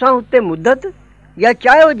ਤੁਸਾਂ ਉੱਤੇ ਮੁੱਦਤ ਜਾਂ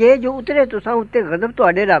ਚਾਹੋ ਜੇ ਜੋ ਉਤਰੇ ਤੁਸਾਂ ਉੱਤੇ ਗਜ਼ਬ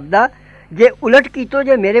ਤੁਹਾਡੇ ਰੱਬ ਦਾ ਜੇ ਉਲਟ ਕੀਤੋ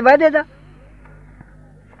ਜੇ ਮੇਰੇ ਵਾਅਦੇ ਦਾ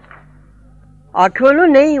ਆਖਿਓ ਨੂੰ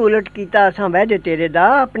ਨਹੀਂ ਉਲਟ ਕੀਤਾ ਅਸਾਂ ਵਾਅਦੇ ਤੇਰੇ ਦਾ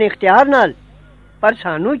ਆਪਣੇ ਇਖਤਿਆਰ ਨਾਲ ਪਰ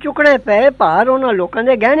ਸਾਨੂੰ ਚੁੱਕਣੇ ਪਏ ਭਾਰ ਉਹਨਾਂ ਲੋਕਾਂ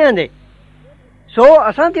ਦੇ ਗਹਿਣਿਆਂ ਦੇ ਸੋ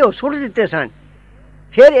ਅਸਾਂ ਤੇ ਉਹ ਸੁੱਟ ਦਿੱਤੇ ਸਨ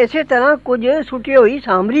ਫਿਰ ਇਸੇ ਤਰ੍ਹਾਂ ਕੁਝ ਸੁੱਟੀ ਹੋਈ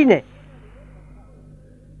ਸਾਮਰੀ ਨੇ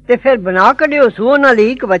ਤੇ ਫਿਰ ਬਣਾ ਕੱਢਿਓ ਸੂ ਉਹਨਾਂ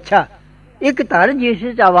ਲਈ ਇੱਕ ਬੱਚਾ ਇੱਕ ਧੜ ਜਿਸ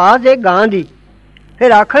ਵਿੱਚ ਆਵਾਜ਼ ਹੈ ਗਾਂ ਦੀ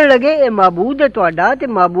ਫਿਰ ਆਖਣ ਲੱਗੇ ਇਹ ਮਾਬੂਦ ਹੈ ਤੁਹਾਡਾ ਤੇ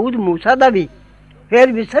ਮਾਬੂਦ ਮੂਸਾ ਦਾ ਵੀ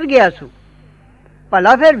ਫਿਰ ਵਿਸਰ ਗਿਆ ਸੂ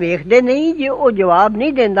ਭਲਾ ਫਿਰ ਵੇਖਦੇ ਨਹੀਂ ਜੇ ਉਹ ਜਵਾਬ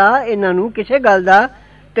ਨਹੀਂ ਦਿੰਦਾ ਇਹਨਾਂ ਨੂੰ ਕਿਸੇ ਗੱਲ ਦਾ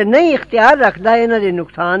ਤੇ ਨਹੀਂ ਇਖਤਿਆਰ ਰੱਖਦਾ ਇਹਨਾਂ ਦੇ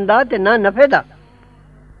ਨੁਕਸਾਨ ਦਾ ਤੇ ਨਾ ਨਫੇ ਦਾ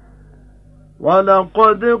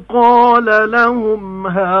وَلَقَدْ قَالَ لَهُمْ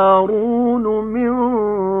هَارُونُ مِنْ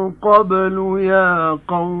قَبْلُ يَا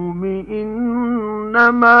قَوْمِ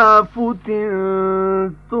إِنَّمَا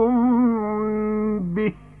فُتِنْتُمْ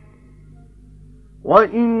بِهِ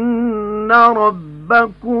وَإِنَّ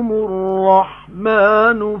رَبَّكُمُ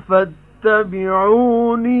الرَّحْمَنُ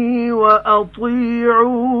فَاتَّبِعُونِي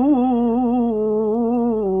وَأَطِيعُوا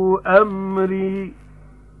أَمْرِي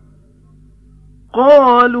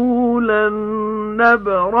قالوا لن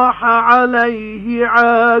نبرح عليه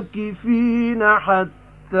عاكفين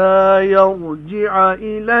حتى يرجع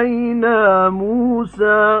إلينا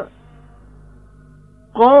موسى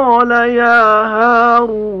قال يا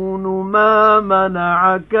هارون ما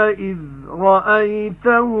منعك إذ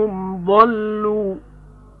رأيتهم ضلوا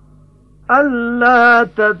ألا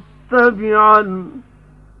تتبعن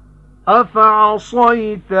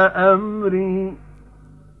أفعصيت أمري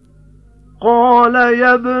قال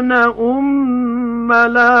يا ابن أم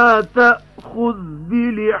لا تأخذ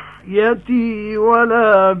بلحيتي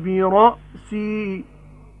ولا برأسي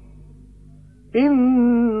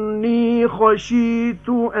إني خشيت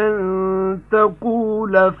أن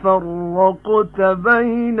تقول فرقت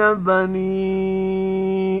بين بني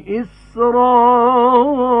إسرائيل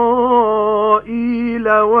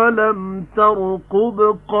ولم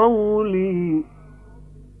ترقب قولي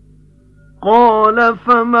قال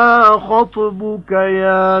فما خطبك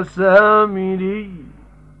يا سامري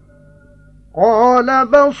قال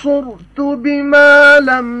بصرت بما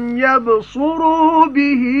لم يبصروا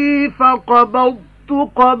به فقبضت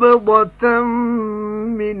قبضة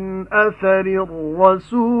من أثر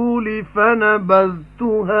الرسول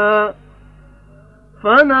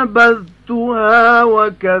فنبذتها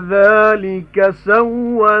وكذلك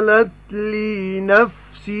سولت لي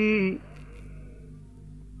نفسي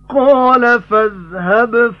قال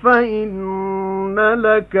فاذهب فإن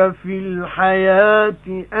لك في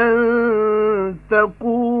الحياة أن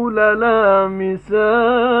تقول لا مساس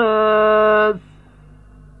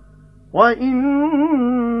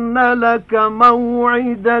وإن لك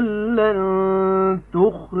موعدا لن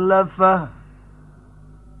تخلفه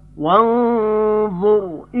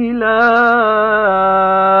وانظر إلى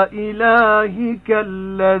إلهك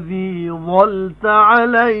الذي ظلت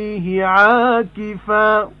عليه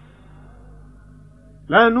عاكفا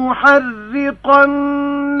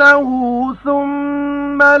لنحرقنه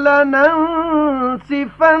ثم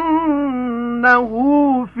لننسفنه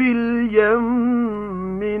في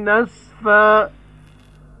اليم نسفا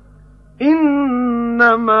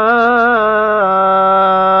إنما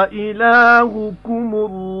إلهكم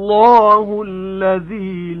الله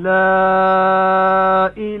الذي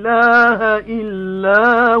لا إله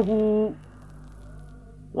إلا هو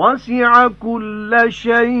وسع كل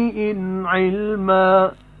شيء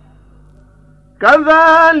علما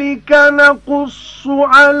كذلك نقص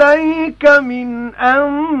عليك من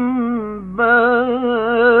أنباء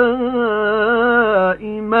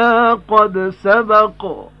ما قد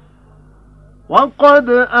سبق وقد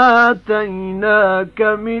آتيناك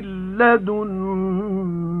من لدنا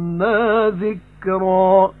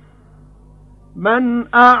ذكرا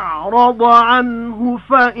من أعرض عنه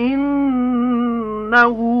فإنه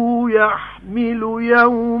يحمل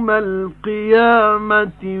يوم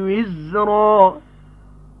القيامة وزرا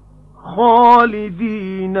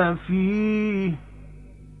خالدين فيه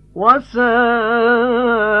وساء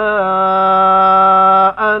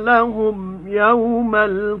لهم يوم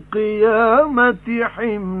القيامة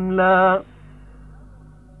حملا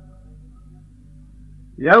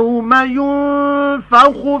يوم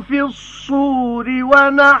ينفخ في الصور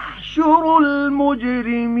ونحشر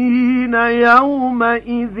المجرمين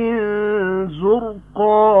يومئذ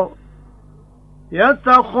زرقا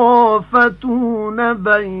يتخافتون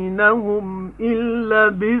بينهم إن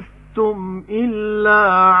لبثتم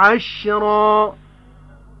إلا عشرا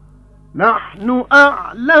نحن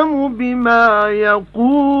أعلم بما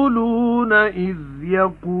يقولون إذ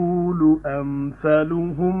يقول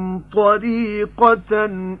أمثلهم طريقة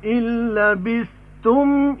إن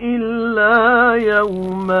لبثتم إلا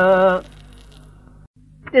يوما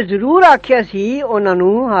ਤੇ ਜ਼ਰੂਰ ਆਖਿਆ ਸੀ ਉਹਨਾਂ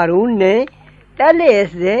ਨੂੰ ਹਾਰੂਨ ਨੇ ਪਹਿਲੇ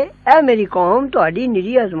ਇਸ ਦੇ ਐ ਮੇਰੀ ਕੌਮ ਤੁਹਾਡੀ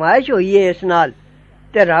ਨਿਰੀ ਅਜ਼ਮਾਇਸ਼ ਹੋਈ ਹੈ ਇਸ ਨਾਲ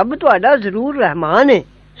ਤੇ ਰੱਬ ਤੁਹਾਡਾ ਜ਼ਰੂਰ ਰਹਿਮਾਨ ਹੈ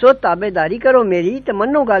ਸੋ ਤਾਬੇਦਾਰੀ ਕਰੋ ਮੇਰੀ ਤੇ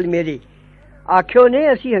ਮੰਨੋ ਗੱਲ ਮੇਰੀ ਆਖਿਓ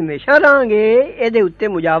ਨੇ ਅਸੀਂ ਹਮੇਸ਼ਾ ਰਹਾਂਗੇ ਇਹਦੇ ਉੱਤੇ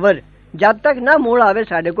ਮੁਜਾਵਰ ਜਦ ਤੱਕ ਨਾ ਮੋੜ ਆਵੇ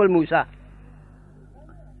ਸਾਡੇ ਕੋਲ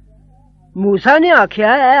ਮੂਸਾ ਨੇ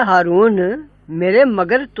ਆਖਿਆ ਐ ਹਾਰੂਨ ਮੇਰੇ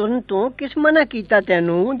ਮਗਰ ਤੁਰਨ ਤੋਂ ਕਿਸ ਮਨਾ ਕੀਤਾ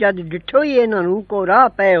ਤੈਨੂੰ ਜਦ ਡਿੱਠੋ ਹੀ ਇਹਨਾਂ ਨੂੰ ਕੋ ਰਾਹ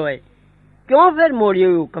ਪਏ ਹੋਏ ਕਿਉਂ ਫਿਰ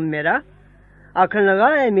ਮੋੜਿਓ ਹੁਕਮ ਮੇਰਾ ਆਖਣ ਲਗਾ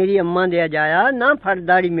ਐ ਮੇਰੀ ਅੰਮਾ ਦੇ ਜਾਇਆ ਨਾ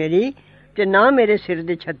ਫੜਦਾੜੀ ਮੇਰੀ ਤੇ ਨਾ ਮੇਰੇ ਸਿਰ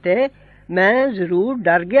ਦੇ ਛੱਤੇ ਮੈਂ ਜ਼ਰੂਰ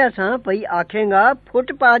ਡਰ ਗਿਆ ਸਾਂ ਭਈ ਆਖੇਗਾ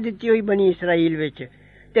ਫੁੱਟ ਪਾ ਦਿੱਤੀ ਹੋਈ ਬਣੀ ਇਸਰਾਈਲ ਵਿੱਚ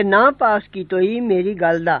ਤੇ ਨਾ ਪਾਸ ਕੀਤੋਈ ਮੇਰੀ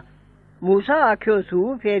ਗੱਲ ਦਾ ਮੂਸਾ ਆਖਿਓ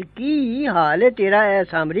ਸੂ ਫਿਰ ਕੀ ਹਾਲ ਹੈ ਤੇਰਾ ਐ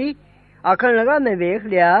ਸਾਮਰੀ ਆਖਣ ਲਗਾ ਮੈਂ ਵੇਖ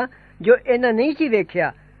ਲਿਆ ਜੋ ਇਹਨਾਂ ਨਹੀਂ ਸੀ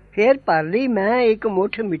ਵੇਖਿਆ ਫਿਰ ਭਰ ਲਈ ਮੈਂ ਇੱਕ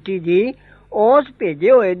ਮੁੱਠ ਮਿੱਟੀ ਦੀ ਉਸ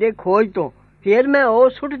ਭੇਜੇ ਹੋਏ ਦੇ ਖੋਜ ਤੋਂ ਫਿਰ ਮੈਂ ਉਹ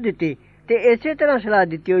ਸੁੱਟ ਦਿੱਤੀ ਤੇ ਇਸੇ ਤਰ੍ਹਾਂ ਸਲਾਹ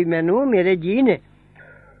ਦਿੱਤੀ ਹੋਈ ਮੈਨੂੰ ਮੇਰੇ ਜੀ ਨੇ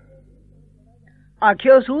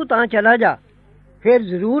ਆਖਿਓ ਸੂ ਤਾਂ ਚਲਾ ਜਾ ਫਿਰ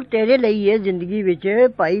ਜ਼ਰੂਰ ਤੇਰੇ ਲਈ ਇਹ ਜ਼ਿੰਦਗੀ ਵਿੱਚ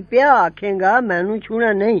ਭਾਈ ਪਿਆ ਆਖੇਗਾ ਮੈਨੂੰ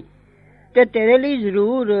ਛੂਣਾ ਨਹੀਂ ਤੇ ਤੇਰੇ ਲਈ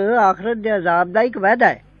ਜ਼ਰੂਰ ਆਖਰਤ ਦੇ ਅਜ਼ਾਬ ਦਾ ਇੱਕ ਵਾਅਦਾ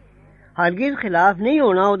ਹੈ ਹਰਗਿਜ਼ ਖਿਲਾਫ ਨਹੀਂ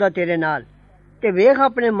ਹੋਣਾ ਉਹਦਾ ਤੇਰੇ ਨਾਲ ਤੇ ਵੇਖ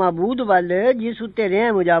ਆਪਣੇ ਮਾਬੂਦ ਵੱਲ ਜਿਸ ਉੱਤੇ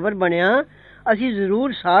ਰਹਿ ਮੁਜਾਵਰ ਬਣਿਆ ਅਸੀਂ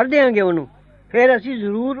ਜ਼ਰੂਰ ਸਾੜ ਦੇਾਂਗੇ ਉਹਨੂੰ ਫਿਰ ਅਸੀਂ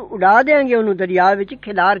ਜ਼ਰੂਰ ਉਡਾ ਦੇਾਂਗੇ ਉਹਨੂੰ ਦਰਿਆ ਵਿੱਚ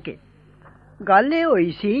ਖਿਲਾਰ ਕੇ ਗੱਲ ਇਹ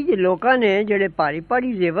ਹੋਈ ਸੀ ਜੇ ਲੋਕਾਂ ਨੇ ਜਿਹੜੇ ਭਾਰੀ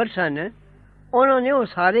ਭਾਰੀ ਜ਼ੇਵਰ ਸਨ ਉਹਨਾਂ ਨੇ ਉਹ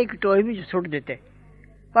ਸਾਰੇ ਇੱਕ ਟੋਏ ਵਿੱਚ ਸੁੱਟ ਦਿੱਤੇ,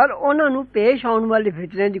 ਪਰ ਉਹਨਾਂ ਨੂੰ ਪੇਸ਼ ਆਉਣ ਵਾਲੇ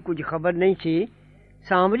ਫਿਤਨੇ ਦੀ ਕੁਝ ਖਬਰ ਨਹੀਂ ਸੀ।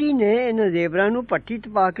 ਸਾਮਰੀ ਨੇ ਇਹਨਾਂ ਜ਼ੇਵਰਾਂ ਨੂੰ ਭੱਠੀ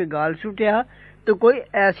ਤਪਾ ਕੇ ਗਾਲ ਸੁੱਟਿਆ ਤੇ ਕੋਈ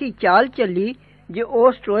ਐਸੀ ਚਾਲ ਚੱਲੀ ਜੇ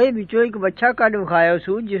ਉਸ ਟੋਏ ਵਿੱਚੋਂ ਇੱਕ ਬੱਚਾ ਕੱਢ ਵਿਖਾਇਆ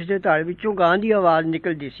ਸੂ ਜਿਸ ਦੇ ਧੜ ਵਿੱਚੋਂ ਗਾਂ ਦੀ ਆਵਾਜ਼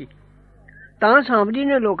ਨਿਕਲਦੀ ਸੀ। ਤਾਂ ਸਾਮਰੀ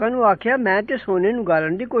ਨੇ ਲੋਕਾਂ ਨੂੰ ਆਖਿਆ, ਮੈਂ ਤੇ ਸੋਨੇ ਨੂੰ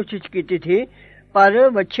ਗਾਲਣ ਦੀ ਕੋਸ਼ਿਸ਼ ਕੀਤੀ ਸੀ, ਪਰ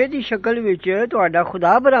ਬੱਚੇ ਦੀ ਸ਼ਕਲ ਵਿੱਚ ਤੁਹਾਡਾ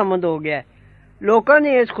ਖੁਦਾ ਬਰਾਮਦ ਹੋ ਗਿਆ। ਲੋਕਾਂ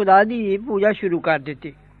ਨੇ ਇਸ ਖੁਦਾ ਦੀ ਪੂਜਾ ਸ਼ੁਰੂ ਕਰ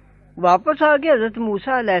ਦਿੱਤੀ। ਵਾਪਸ ਆ ਕੇ ਹਜ਼ਰਤ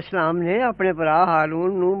ਮੂਸਾ अलैहिस्सलाम ਨੇ ਆਪਣੇ ਭਰਾ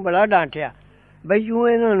ਹਾरून ਨੂੰ ਬੜਾ ਡਾਂਟਿਆ ਬਈ ਤੂੰ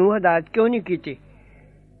ਇਹਨਾਂ ਨੂੰ ਹਦਾਇਤ ਕਿਉਂ ਨਹੀਂ ਕੀਤੀ।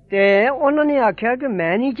 ਤੇ ਉਹਨਾਂ ਨੇ ਆਖਿਆ ਕਿ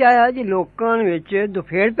ਮੈਂ ਨਹੀਂ ਚਾਹਿਆ ਜੇ ਲੋਕਾਂ ਵਿੱਚ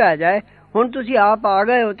ਦੁਫੇੜ ਪੈ ਜਾਏ, ਹੁਣ ਤੁਸੀਂ ਆਪ ਆ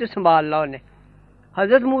ਗਏ ਹੋ ਤੇ ਸੰਭਾਲ ਲਓ ਨੇ।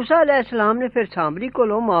 हज़रत मूसा अलैहिस्सलाम ने फिर सामरी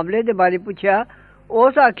कोलों मामले दे बारे पुछया।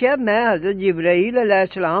 उस आख्या, मैं हज़रत जिब्राईल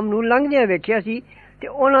अलैहिस्सलाम नूं लंघदियां वेखिया सी ते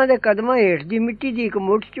उन्हां दे कदमां हेठ दी मिट्टी दी इक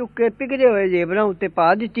मुठ चुक के पिघले होए जेबरां उत्ते पा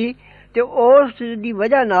दित्ती ते उस दी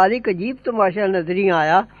वजह नाल इक अजीब तमाशा नज़री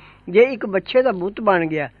आया जे इक बच्चे दा बुत बन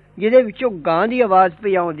गया जिहदे विचों गां दी आवाज़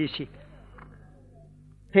पई आउंदी सी।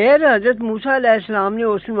 फिर हज़रत मूसा अलैहिस्सलाम ने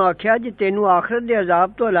उस नूं आख्या, जे तैनूं आखिरत दे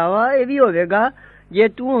अजाब तो इलावा इह वी होवेगा जे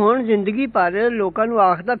तू हुण जिंदगी भर लोकां नूं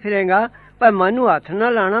आखदा फिरेगा पर मैनूं हत्थ ना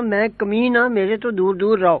लाना, मैं कमीन हां, मेरे तो दूर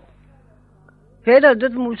दूर रहो। फिर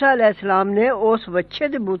हज़रत मूसा अलैहिस्सलाम ने उस बच्चे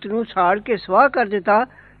दे बुत नूं साड़ के स्वाह कर दिता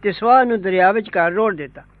ते स्वाह नूं दरिया विच कर रोड़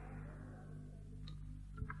दिता।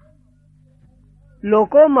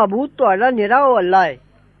 लोको, मबूद तुहाडा निरा ओ अल्लाह है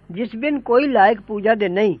जिस बिन कोई लायक पूजा दे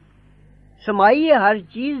नहीं, समाई है हर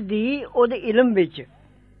चीज दी ओदे इल्म विच।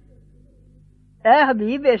 ऐ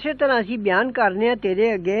हबीब, इसे तरह असीं बयान करने आ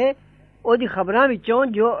तेरे अगे ओदी खबरां विचों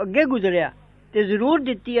जो अगे गुजरिया ते जरूर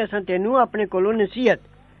दित्ती असां तैनूं अपने कोलों नसीहत।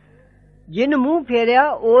 जिन मूंह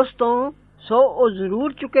फेरिया उस तो सो ओ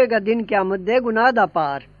जरूर चुकेगा दिन क़यामत दे गुनाह दा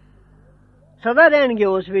पार। सदा रहणगे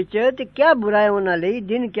उस विच ते क्या बुरा है उन्हां लई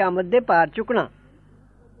दिन क़यामत दे पार चुकना।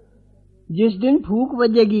 जिस दिन फूक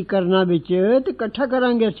वजेगी करना विच ते इकट्ठा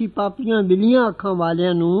करांगे असीं पापियां बिलियां अखां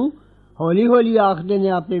वालियां नूं। हौली हौली आखदे ने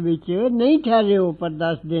आपे विच, नहीं ठहरे हो पर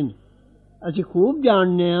 10 दिन। असीं खूब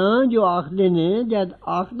जानने हां जो आखदे ने जद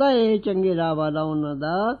आखदा है चंगे राह वाला उन्हां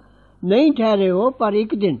दा, नहीं ठहरे हो पर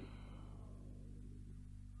 1 दिन।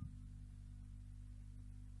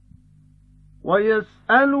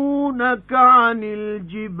 وَيَسْأَلُونَكَ عَنِ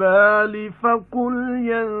الْجِبَالِ فَقُلْ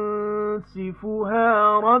يَنسِفُهَا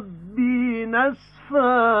رَبِّي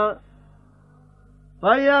نَسْفًا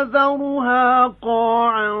فَيَذَرُهَا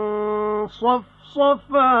قَاعًا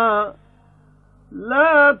صَفْصَفًا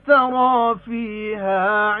لَا تَرَى فِيهَا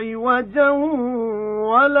عِوَجًا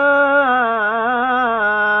وَلَا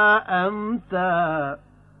أَمْتًا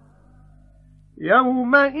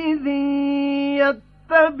يَوْمَئِذٍ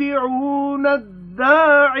يَتَّبِعُونَ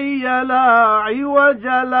الدَّاعِيَ لَا عِوَجَ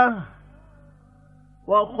لَهُ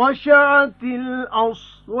وَخَشَعَتِ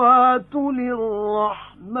الْأَصْوَاتُ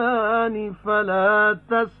لِلرَّحْمَنِ فَلَا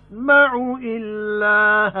تَسْمَعُ إِلَّا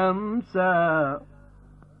هَمْسًا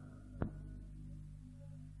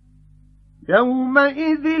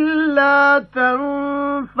يَوْمَئِذٍ لَا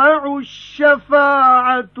تَنفَعُ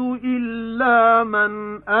الشَّفَاعَةُ إِلَّا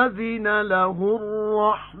مَنْ أَذِنَ لَهُ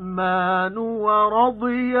الرَّحْمَنُ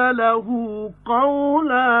وَرَضِيَ لَهُ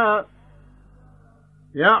قَوْلًا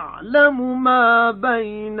يَعْلَمُ مَا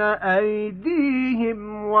بَيْنَ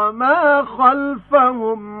أَيْدِيهِمْ وَمَا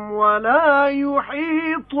خَلْفَهُمْ وَلَا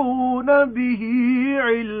يُحِيطُونَ بِهِ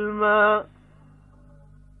عِلْمًا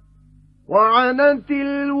وَعَنَتِ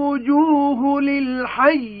الْوُجُوهُ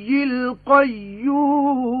لِلْحَيِّ الْقَيُّومِ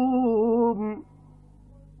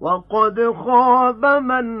وَقَدْ خَابَ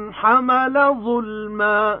مَنْ حَمَلَ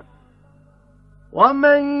ظُلْمًا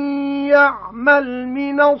وَمَنْ يَعْمَلْ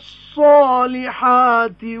مِنَ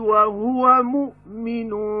الصَّالِحَاتِ وَهُوَ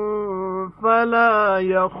مُؤْمِنٌ فَلَا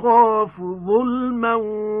يَخَافُ ظُلْمًا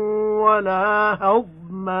وَلَا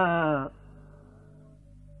هَضْمًا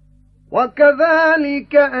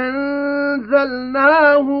وَكَذَلِكَ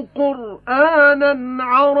أَنزَلْنَاهُ قُرْآنًا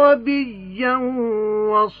عَرَبِيًّا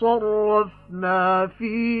وَصَرَّفْنَا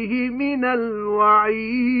فِيهِ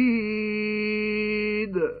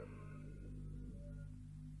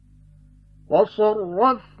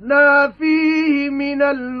مِنَ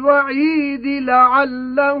الْوَعِيدِ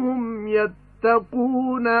لَعَلَّهُمْ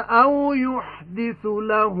يَتَّقُونَ أَوْ يُحْدِثُ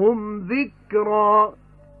لَهُمْ ذِكْرًا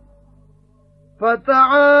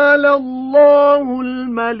فَتَعَالَى اللَّهُ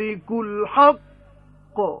الْمَلِكُ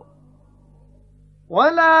الْحَقُّ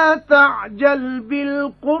وَلَا تَعْجَلْ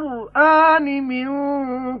بِالْقُرْآنِ مِنْ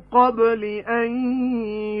قَبْلِ أَنْ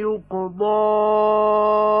يُقْضَى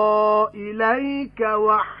إِلَيْكَ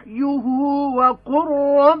وَحْيُهُ وَقُلْ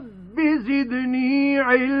رَبِّ زدني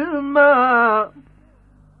علما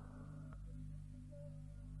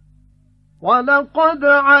وَلَقَدْ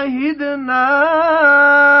عَهِدْنَا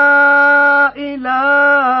إِلَى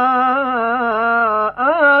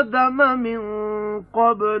آدَمَ مِنْ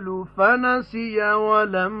قَبْلُ فَنَسِيَ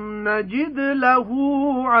وَلَمْ نَجِدْ لَهُ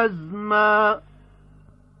عَزْمًا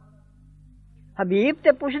ਹਬੀਬ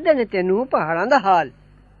ਤੇ ਪੁੱਛਦੇ ਨੇ ਤੈਨੂੰ ਪਹਾੜਾਂ ਦਾ ਹਾਲ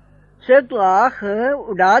ਸਿਰ ਤੂੰ ਆਖ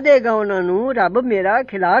ਉਡਾ ਦੇਗਾ ਉਹਨਾਂ ਨੂੰ ਰੱਬ ਮੇਰਾ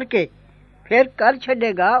ਖਿਲਾਰ ਕੇ ਫਿਰ ਕਰ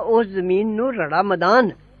ਛੱਡੇਗਾ ਉਸ ਜ਼ਮੀਨ ਨੂੰ ਰੜਾ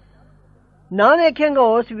ਮੈਦਾਨ ਨਾ ਵੇਖੇਗਾ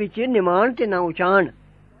ਉਸ ਵਿੱਚ ਨਿਮਾਣ ਤੇ ਨਾ ਉਚਾਣ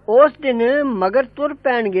ਉਸ ਦਿਨ ਮਗਰ ਤੁਰ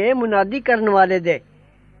ਪੈਣਗੇ ਮੁਨਾਦੀ ਕਰਨ ਵਾਲੇ ਦੇ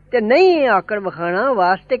ਤੇ ਨਹੀਂ ਆਕੜ ਵਿਖਾਣਾ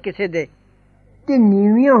ਵਾਸਤੇ ਕਿਸੇ ਦੇ ਤੇ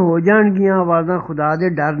ਨੀਵੀਆਂ ਹੋ ਜਾਣਗੀਆਂ ਆਵਾਜ਼ਾਂ ਖੁਦਾ ਦੇ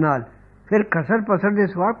ਡਰ ਨਾਲ ਫਿਰ ਖਸਰ ਪਸਰ ਦੇ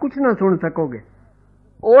ਸਿਵਾ ਕੁਛ ਨਾ ਸੁਣ ਸਕੋਗੇ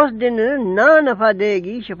ਉਸ ਦਿਨ ਨਾ ਨਫਾ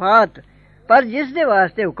ਦੇਗੀ ਸ਼ਫਾਅਤ ਪਰ ਜਿਸ ਦੇ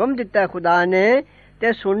ਵਾਸਤੇ ਹੁਕਮ ਦਿੱਤਾ ਖੁਦਾ ਨੇ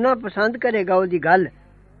ਤੇ ਸੁਣਨਾ ਪਸੰਦ ਕਰੇਗਾ ਉਹਦੀ ਗੱਲ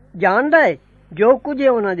ਜਾਣਦਾ ਹੈ ਜੋ ਕੁਝ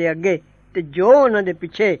ਹੈ ਉਹਨਾਂ ਦੇ ਅੱਗੇ ਤੇ ਜੋ ਉਹਨਾਂ ਦੇ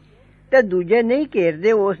ਪਿੱਛੇ ਤੇ ਦੂਜੇ ਨਹੀਂ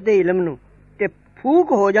ਘੇਰਦੇ ਉਸ ਦੇ ਇਲਮ ਨੂੰ ਤੇ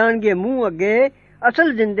ਫੂਕ ਹੋ ਜਾਣਗੇ ਮੂੰਹ ਅੱਗੇ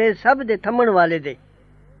ਅਸਲ ਜ਼ਿੰਦੇ ਸਭ ਦੇ ਥੰਮਣ ਵਾਲੇ ਦੇ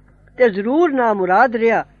ਤੇ ਜ਼ਰੂਰ ਨਾ ਮੁਰਾਦ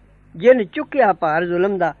ਰਿਹਾ ਜਿਨ ਚੁੱਕਿਆ ਭਾਰ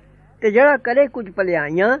ਜ਼ੁਲਮ ਦਾ ਤੇ ਜਿਹੜਾ ਕਰੇ ਕੁਝ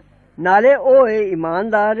ਭਲਾਈਆਂ ਨਾਲੇ ਉਹ ਹੈ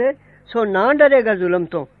ਇਮਾਨਦਾਰ ਸੋ ਨਾ ਡਰੇਗਾ ਜ਼ੁਲਮ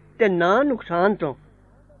ਤੋਂ ਤੇ ਨਾ ਨੁਕਸਾਨ ਤੋਂ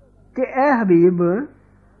ਤੇ ਇਹ ਹਬੀਬ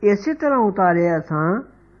ਇਸੇ ਤਰ੍ਹਾਂ ਉਤਾਰਿਆ ਅਸਾਂ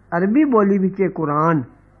ਅਰਬੀ ਬੋਲੀ ਵਿੱਚ ਕੁਰਾਨ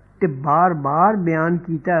ਤੇ ਬਾਰ-ਬਾਰ ਬਿਆਨ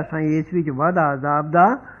ਕੀਤਾ ਅਸਾਂ ਇਸ ਵਿੱਚ ਵਾਧਾ ਅਜ਼ਾਬ ਦਾ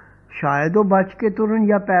ਸ਼ਾਇਦ ਉਹ ਬਚ ਕੇ ਤੁਰਨ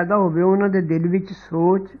ਜਾਂ ਪੈਦਾ ਹੋਵੇ ਉਹਨਾਂ ਦੇ ਦਿਲ ਵਿੱਚ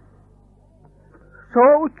ਸੋਚ ਸੋ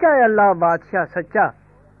ਉੱਚਾ ਹੈ ਅੱਲਾ ਬਾਦਸ਼ਾਹ ਸੱਚਾ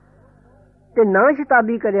ਤੇ ਨਾ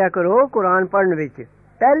ਸ਼ਤਾਬੀ ਕਰਿਆ ਕਰੋ ਕੁਰਾਨ ਪੜ੍ਹਨ ਵਿੱਚ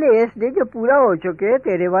ਪਹਿਲੇ ਇਸ ਦੇ ਜੋ ਪੂਰਾ ਹੋ ਚੁੱਕੇ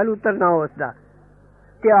ਤੇਰੇ ਵੱਲ ਉਤਰਨਾ ਉਸਦਾ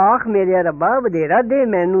ਤੇ ਆਖ ਮੇਰੇ ਰੱਬਾ ਵਧੇਰਾ ਦੇ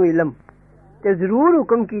ਮੈਨੂੰ ਇਲਮ ਤੇ ਜ਼ਰੂਰ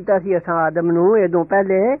ਹੁਕਮ ਕੀਤਾ ਸੀ ਅਸਾਂ ਆਦਮ ਨੂੰ ਇਹਦੋਂ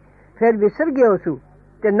ਪਹਿਲੇ ਫਿਰ ਵਿਸਰ ਗਏ ਉਸੂ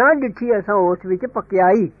ਤੇ ਨਾ ਡਿੱਠੀ ਅਸਾਂ ਉਸ ਵਿੱਚ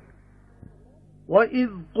ਪਕਿਆਈ وَإِذْ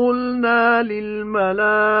قُلْنَا لِلْمَلَائِكَةِ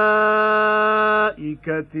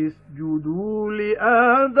اسْجُدُوا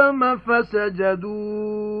لِآدَمَ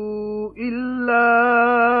فَسَجَدُوا إِلَّا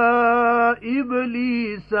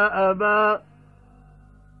إِبْلِيسَ أَبَى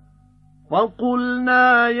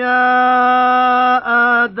وَقُلْنَا يَا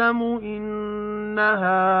آدَمُ إِنَّ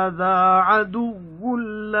هَذَا عَدُوٌّ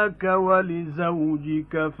لَكَ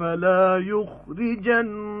وَلِزَوْجِكَ فَلَا يُخْرِجَنَّكُمَا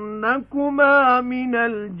مِنَ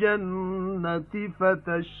الْجَنَّةِ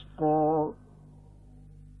فَتَشْقَى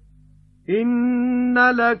إِنَّ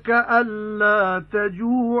لَكَ أَلَّا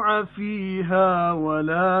تَجُوعَ فِيهَا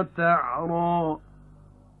وَلَا تَعْرَى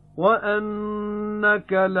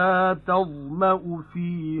وَأَنَّكَ لَا تَظْمَأُ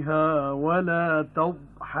فِيهَا وَلَا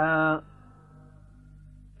تَضْحَى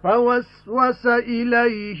فَوَسْوَسَ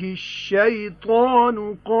إِلَيْهِ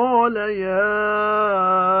الشَّيْطَانُ قَالَ يَا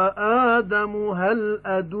آدَمُ هَلْ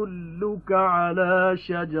أَدُلُّكَ عَلَى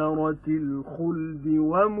شَجَرَةِ الْخُلْدِ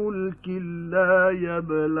وَمُلْكٍ لَّا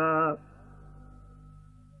يَبْلَى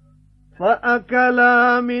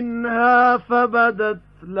فَأَكَلَا مِنْهَا فَبَدَتْ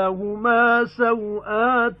لَهُمَا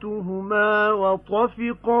سَوْآتُهُمَا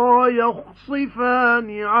وَطَفِقَا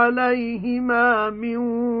يَخْصِفَانِ عَلَيْهِمَا مِنْ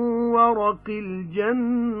وَرَقِ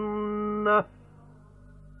الْجَنَّةِ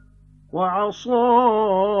وَعَصَى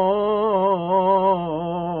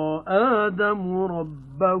آدَمُ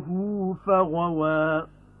رَبَّهُ فَغَوَى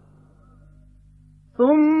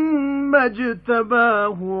ثُمَّ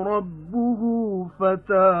اجْتَبَاهُ رَبُّهُ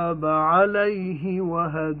فَتَابَ عَلَيْهِ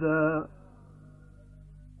وَهَدَى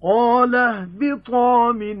قَالَ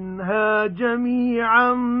اهْبِطَا مِنْهَا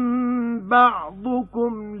جَمِيعًا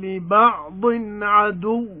بَعْضُكُمْ لِبَعْضٍ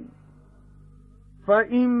عَدُوٌّ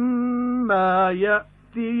فَإِمَّا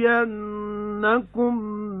يَأْتِيَنَّكُمْ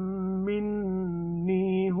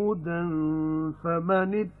مِنِّي هُدًى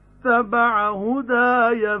فَمَنِ اتَّبَعَ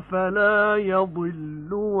هُدَايَ فَلَا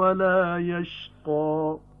يَضِلُّ وَلَا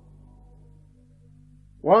يَشْقَى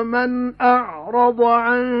وَمَنْ أَعْرَضَ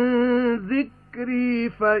عَنْ ذِكْرِي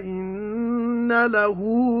فَإِنَّ لَهُ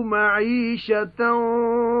مَعِيشَةً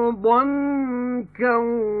ضَنكًا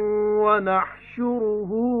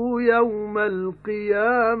وَنَحْشُرُهُ يَوْمَ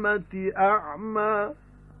الْقِيَامَةِ أَعْمَى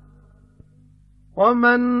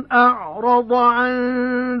وَمَنْ أَعْرَضَ عَنْ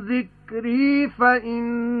ذِكْرِي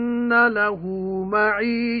فَإِنَّ لَهُ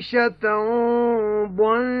مَعِيشَةً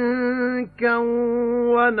ضَنكًا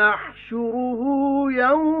وَنَحْشُرُهُ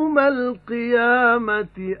يَوْمَ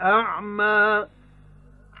الْقِيَامَةِ أَعْمَى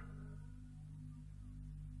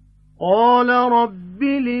قَالَ رَبِّ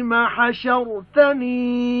لِمَ حَشَرْتَنِي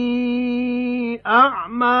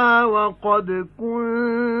أَعْمَى وَقَدْ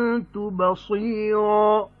كُنْتُ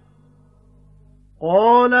بَصِيرًا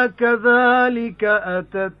قَالَ كَذَلِكَ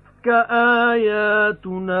أَتَتْكَ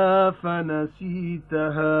آياتنا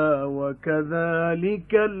فنسيتها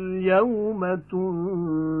وكذلك اليوم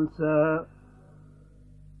تنسى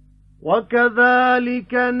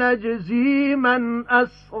وكذلك نجزي من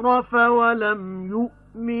أسرف ولم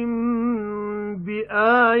يؤمن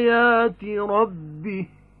بآيات ربه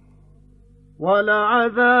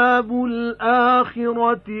ولعذاب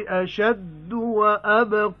الآخرة أشد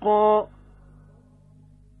وأبقى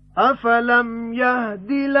أفلم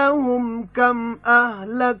يهد لهم كم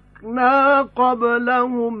أهلكنا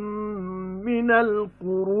قبلهم من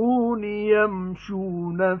القرون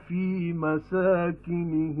يمشون في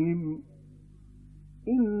مساكنهم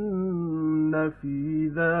إن في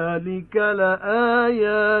ذلك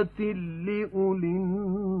لآيات لأولي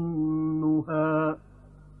النهى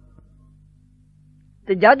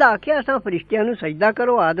ਤੇ ਜਦ ਆਖਿਆ ਅਸਾਂ ਫਰਿਸ਼ਤਿਆਂ ਨੂੰ ਸਜਦਾ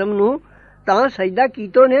ਕਰੋ ਆਦਮ ਨੂੰ ਤਾਂ ਸਜਦਾ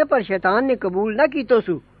ਕੀਤੋ ਨੇ ਪਰ ਸ਼ੈਤਾਨ ਨੇ ਕਬੂਲ ਨਾ ਕੀਤੋ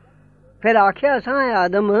ਸੂ ਫਿਰ ਆਖਿਆ ਅਸਾਂ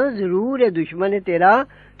ਆਦਮ ਜ਼ਰੂਰ ਇਹ ਦੁਸ਼ਮਣ ਹੈ ਤੇਰਾ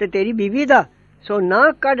ਤੇ ਤੇਰੀ ਬੀਵੀ ਦਾ ਸੋ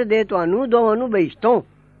ਨਾ ਕੱਢ ਦੇ ਤੁਹਾਨੂੰ ਦੋਵਾਂ ਨੂੰ ਬਹਿਸ਼ਤੋਂ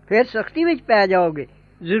ਫਿਰ ਸਖਤੀ ਵਿੱਚ ਪੈ ਜਾਓਗੇ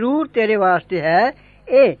ਜ਼ਰੂਰ ਤੇਰੇ ਵਾਸਤੇ ਹੈ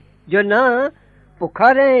ਇਹ ਜੋ ਨਾ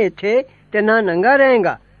ਭੁੱਖਾ ਰਹੇ ਇੱਥੇ ਤੇ ਨਾ ਨੰਗਾ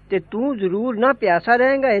ਰਹੇਗਾ ਤੇ ਤੂੰ ਜ਼ਰੂਰ ਨਾ ਪਿਆਸਾ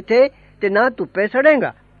ਰਹੇਗਾ ਇੱਥੇ ਤੇ ਨਾ ਧੁੱਪੇ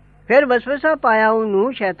ਸੜੇਗਾ ਫਿਰ ਵਸਵਸਾ ਪਾਇਆ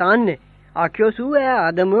ਉਹਨੂੰ ਸ਼ੈਤਾਨ ਨੇ ਆਖਿਓ ਸੂ ਐ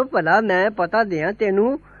ਆਦਮ ਭਲਾ ਮੈਂ ਪਤਾ ਦਿਆਂ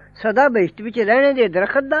ਤੈਨੂੰ ਸਦਾ ਬਹਿਸ਼ਤ ਵਿੱਚ ਰਹਿਣੇ ਦੇ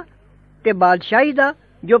ਦਰਖਤ ਦਾ ਤੇ ਬਾਦਸ਼ਾਹੀ ਦਾ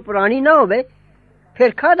ਜੋ ਪੁਰਾਣੀ ਨਾ ਹੋਵੇ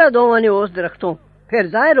ਫਿਰ ਖਾਧਾ ਦੋਵਾਂ ਨੇ ਉਸ ਦਰਖਤੋਂ ਫਿਰ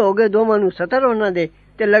ਜ਼ਾਹਿਰ ਹੋ ਗਏ ਦੋਵਾਂ ਨੂੰ ਸਤਰ ਉਹਨਾਂ ਦੇ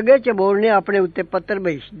ਤੇ ਲੱਗੇ ਚਬੋੜਨੇ ਆਪਣੇ ਉੱਤੇ ਪੱਤਰ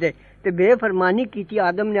ਬਹਿਸ਼ਤ ਦੇ ਤੇ ਬੇਫਰਮਾਨੀ ਕੀਤੀ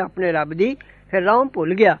ਆਦਮ ਨੇ ਆਪਣੇ ਰੱਬ ਦੀ ਫਿਰ ਰਾਹ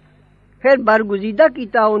ਭੁੱਲ ਗਿਆ ਫਿਰ ਬਰਗੁਜ਼ੀਦਾ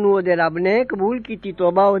ਕੀਤਾ ਉਹਨੂੰ ਉਹਦੇ ਰੱਬ ਨੇ ਕਬੂਲ ਕੀਤੀ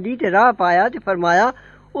ਤੋਬਾ ਉਹਦੀ ਤੇ ਰਾਹ ਪਾਇਆ ਤੇ ਫਰਮਾਇਆ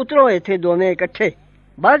ਉਤਰੋ ਇੱਥੇ ਦੋਵੇਂ ਇਕੱਠੇ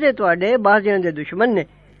ਬਾਜ਼ੇ ਤੁਹਾਡੇ ਬਾਜ਼ਿਆਂ ਦੇ ਦੁਸ਼ਮਣ ਨੇ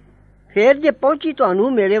ਫਿਰ ਜੇ ਪਹੁੰਚੀ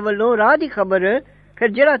ਤੁਹਾਨੂੰ ਮੇਰੇ ਵੱਲੋਂ ਰਾਹ ਦੀ ਖਬਰ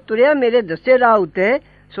ਫਿਰ ਜਿਹੜਾ ਤੁਰਿਆ ਮੇਰੇ ਦੱਸੇ ਰਾਹ ਉੱਤੇ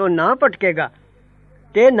ਸੋ ਨਾ ਭਟਕੇਗਾ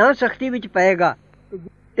ਤੇ ਨਾ ਸਖਤੀ ਵਿੱਚ ਪਏਗਾ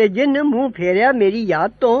ਤੇ ਜਿਨ ਮੂੰਹ ਫੇਰਿਆ ਮੇਰੀ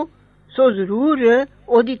ਯਾਦ ਤੋਂ ਸੋ ਜ਼ਰੂਰ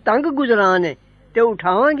ਉਹਦੀ ਤੰਗ ਗੁਜ਼ਰਾਨ ਹੈ ਤੇ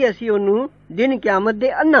ਉਠਾਵਾਂਗੇ ਅਸੀਂ ਉਹਨੂੰ ਦਿਨ ਕਿਆਮਤ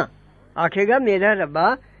ਦੇ ਅੰਨਾ ਆਖੇਗਾ ਮੇਰਾ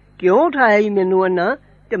ਰੱਬਾ ਕਿਉਂ ਉਠਾਇਆ ਈ ਮੈਨੂੰ ਅੰਨਾ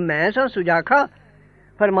ਤੇ ਮੈਂ ਸਾਂ ਸੁਜਾਖਾ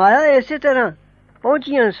ਫਰਮਾਇਆ ਇਸੇ ਤਰ੍ਹਾਂ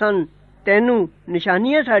ਪਹੁੰਚੀਆਂ ਸਨ ਤੈਨੂੰ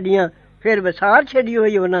ਨਿਸ਼ਾਨੀਆਂ ਸਾਡੀਆਂ ਫਿਰ ਵਿਸਾਰ ਛੱਡੀ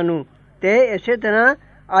ਹੋਈ ਉਹਨਾਂ ਨੂੰ ਤੇ ਇਸੇ ਤਰ੍ਹਾਂ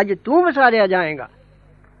ਅੱਜ ਤੂੰ ਵਿਸਾਰਿਆ ਜਾਏਗਾ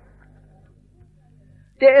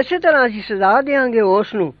ਤੇ ਇਸੇ ਤਰ੍ਹਾਂ ਅਸੀਂ ਸਜ਼ਾ ਦੇਵਾਂਗੇ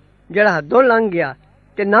ਉਸ ਨੂੰ ਜਿਹੜਾ ਹੱਦੋਂ ਲੰਘ ਗਿਆ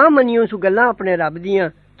ਤੇ ਨਾ ਮੰਨਿਓ ਸੂ ਗੱਲਾਂ ਆਪਣੇ ਰੱਬ ਦੀਆਂ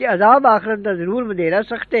ਤੇ ਅਜ਼ਾਬ ਆਖਰਤ ਦਾ ਜ਼ਰੂਰ ਵਧੇਰਾ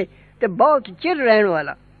ਸਖਤ ਹੈ ਤੇ ਬਹੁਤ ਚਿਰ ਰਹਿਣ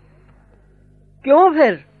ਵਾਲਾ ਕਿਉਂ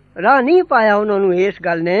ਫਿਰ ਰਾਹ ਨਹੀਂ ਪਾਇਆ ਉਹਨਾਂ ਨੂੰ ਇਸ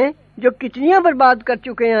ਗੱਲ ਨੇ ਜੋ ਕਿਤਨੀਆਂ ਬਰਬਾਦ ਕਰ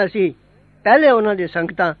ਚੁੱਕੇ ਹਾਂ ਅਸੀਂ ਪਹਿਲੇ ਉਹਨਾਂ ਦੇ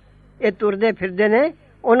ਸੰਗਤਾਂ ਇਹ ਤੁਰਦੇ ਫਿਰਦੇ ਨੇ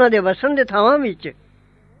ਉਹਨਾਂ ਦੇ ਵਸਣ ਦੇ ਥਾਵਾਂ ਵਿੱਚ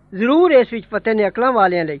ਜ਼ਰੂਰ ਇਸ ਵਿੱਚ ਪਤੇ ਨੇ ਅਕਲਾਂ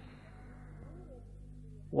ਵਾਲਿਆਂ ਲਈ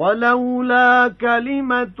ولولا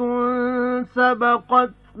كلمة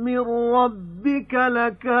سبقت من ربك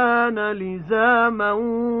لكان لزاما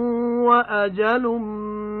وأجل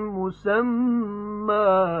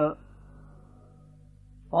مسمى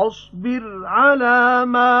فاصبر على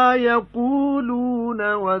ما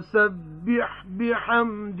يقولون وسبح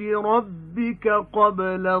بحمد ربك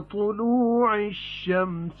قبل طلوع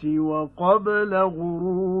الشمس وقبل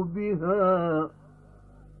غروبها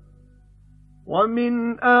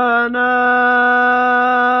ومن آناء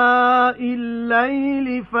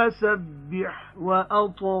الليل فسبح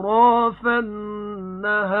وأطراف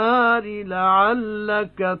النهار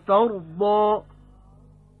لعلك ترضى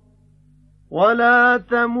ولا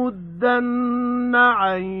تمدن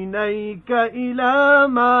عينيك إلى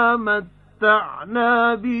ما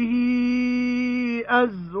متعنا به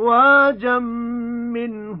أزواجا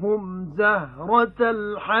منهم زهرة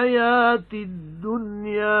الحياة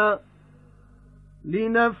الدنيا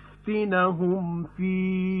لنفتنهم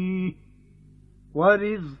فيه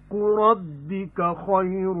ورزق ربك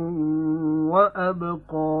خير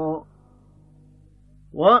وأبقى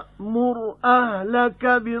وأمر أهلك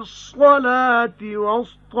بالصلاة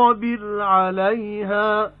واصطبر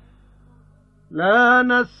عليها لا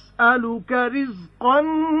نسألك رزقا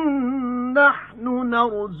نحن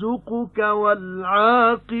نرزقك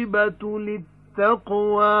والعاقبة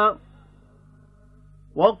للتقوى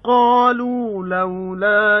وقالوا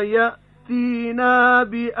لولا يأتينا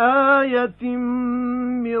بآية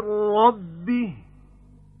من ربه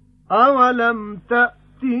أولم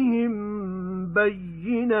تأتهم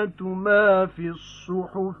بينة ما في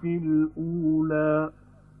الصحف الأولى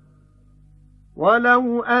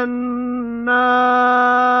ولو أنا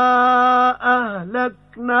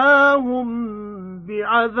أهلكناهم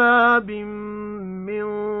بعذاب من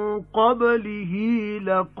قبله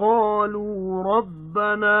لقالوا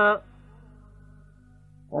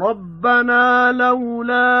ربنا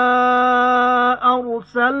لولا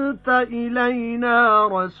أرسلت إلينا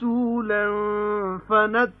رسولا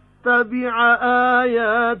فنتبع نتبع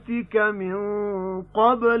آياتك من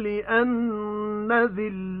قبل أن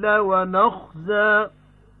نذل ونخزى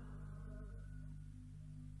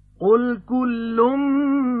قُلْ كُلٌّ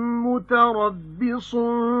مُتَرَبِّصٌ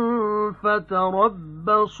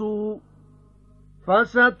فَتَرَبَّصُوا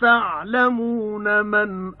فَسَتَعْلَمُونَ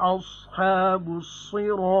مَنْ أَصْحَابُ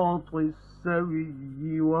الصِّرَاطِ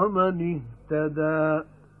السَّوِيِّ وَمَنِ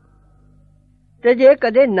اهْتَدَى ਤੇ ਜੇ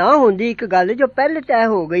ਕਦੇ ਨਾ ਹੁੰਦੀ ਇੱਕ ਗੱਲ ਜੋ ਪਹਿਲੇ ਤੈਅ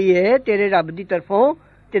ਹੋ ਗਈ ਹੈ ਤੇਰੇ ਰੱਬ ਦੀ ਤਰਫੋਂ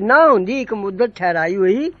ਤੇ ਨਾ ਹੁੰਦੀ ਇੱਕ ਮੁੱਦਤ ਠਹਿਰਾਈ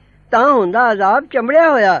ਹੋਈ ਤਾਂ ਹੁੰਦਾ ਅਜ਼ਾਬ ਚਮੜਿਆ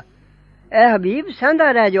ਹੋਇਆ ਐ ਹਬੀਬ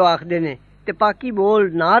ਸਹਿੰਦਾ ਰਹਿ ਜੋ ਆਖਦੇ ਨੇ ਤੇ ਪਾਕੀ ਬੋਲ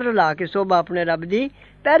ਨਾਰ ਰਲਾ ਕੇ ਸੋਭਾ ਆਪਣੇ ਰੱਬ ਦੀ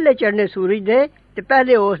ਪਹਿਲੇ ਚੜ੍ਹਨੇ ਸੂਰਜ ਦੇ ਤੇ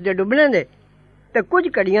ਪਹਿਲੇ ਉਸ ਦੇ ਡੁੱਬਣੇ ਦੇ ਤੇ ਕੁਝ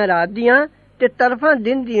ਘੜੀਆਂ ਰਾਤ ਦੀਆਂ ਤੇ ਤਰਫਾਂ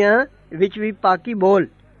ਦਿਨ ਦੀਆਂ ਵਿੱਚ ਵੀ ਪਾਕੀ ਬੋਲ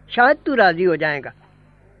ਸ਼ਾਇਦ ਤੂੰ ਰਾਜ਼ੀ ਹੋ ਜਾਏਗਾ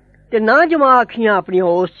ਤੇ ਨਾ ਜਮਾ ਅੱਖੀਆਂ ਆਪਣੀਆਂ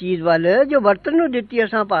ਉਸ ਚੀਜ਼ ਵੱਲ ਜੋ ਵਰਤਨ ਨੂੰ ਦਿੱਤੀ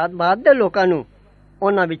ਅਸਾਂ ਬਾਤ ਦੇ ਲੋਕਾਂ ਨੂੰ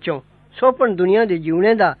ਉਹਨਾਂ ਵਿੱਚੋਂ ਸੋਪਣ ਦੁਨੀਆ ਦੇ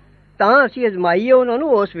ਜਿਉਣੇ ਦਾ ਤਾਂ ਅਸੀਂ ਅਜ਼ਮਾਈਏ ਉਹਨਾਂ ਨੂੰ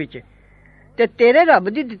ਉਸ ਵਿੱਚ ਤੇ ਤੇਰੇ ਰੱਬ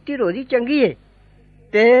ਦੀ ਦਿੱਤੀ ਰੋਜ਼ੀ ਚੰਗੀ ਏ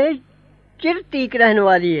ਤੇ ਚਿਰ ਤੀਕ ਰਹਿਣ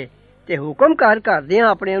ਵਾਲੀ ਏ ਤੇ ਹੁਕਮ ਕਰਦੇ ਆਂ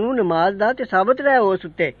ਆਪਣੇ ਨੂੰ ਨਮਾਜ਼ ਦਾ ਤੇ ਸਾਬਤ ਰਹਿ ਉਸ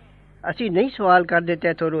ਉੱਤੇ ਅਸੀਂ ਨਹੀਂ ਸਵਾਲ ਕਰਦੇ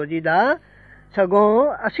ਤੇਥੋਂ ਰੋਜ਼ੀ ਦਾ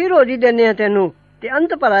ਸਗੋਂ ਅਸੀਂ ਰੋਜ਼ੀ ਦਿੰਦੇ ਆਂ ਤੈਨੂੰ ਤੇ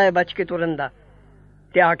ਅੰਤ ਭਰਾਏ ਬਚ ਕੇ ਤੁਰਨ ਦਾ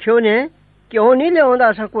ਤੇ ਆਖਿਓ ਨੇ ਕਿਉਂ ਨਹੀਂ ਲਿਆਉਂਦਾ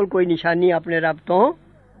ਅਸਾਂ ਕੋਲ ਕੋਈ ਨਿਸ਼ਾਨੀ ਆਪਣੇ ਰੱਬ ਤੋਂ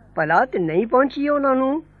ਭਲਾ ਤੇ ਨਹੀਂ ਪਹੁੰਚੀ ਉਹਨਾਂ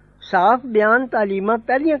ਨੂੰ ਸਾਫ਼ ਬਿਆਨ ਤਾਲੀਮਾਂ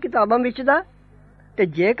ਪਹਿਲੀਆਂ ਕਿਤਾਬਾਂ ਵਿੱਚ ਦਾ ਤੇ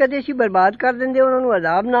ਜੇ ਕਦੇ ਅਸੀਂ ਬਰਬਾਦ ਕਰ ਦਿੰਦੇ ਉਹਨਾਂ ਨੂੰ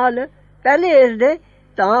ਅਜ਼ਾਬ ਨਾਲ ਪਹਿਲੇ ਇਸ ਦੇ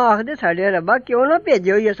ਤਾਂ ਆਖਦੇ ਸਾਡੇ ਰੱਬਾ ਕਿਉਂ ਨਾ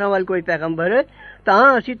ਭੇਜਿਓ ਹੀ ਅਸਾਂ ਵੱਲ ਕੋਈ ਪੈਗੰਬਰ ਤਾਂ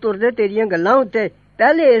ਅਸੀਂ ਤੁਰਦੇ ਤੇਰੀਆਂ ਗੱਲਾਂ ਉੱਤੇ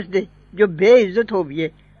ਪਹਿਲੇ ਇਸ ਦੇ ਜੋ ਬੇਇੱਜ਼ਤ ਹੋਵੀਏ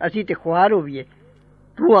ਅਸੀਂ ਤੇ ਖੁਆਰ ਹੋਵੀਏ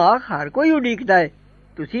ਤੂੰ ਆਖ ਹਰ ਕੋਈ ਉਡੀਕਦਾ ਹੈ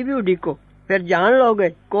ਤੁਸੀਂ ਵੀ ਉਡੀਕੋ ਫਿਰ ਜਾਣ ਲਓਗੇ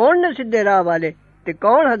ਕੌਣ ਨੇ ਸਿੱਧੇ ਰਾਹ ਵਾਲੇ ਤੇ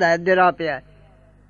ਕੌਣ ਹਦਾਇਤ ਦੇ ਰਾਹ ਪਿਆ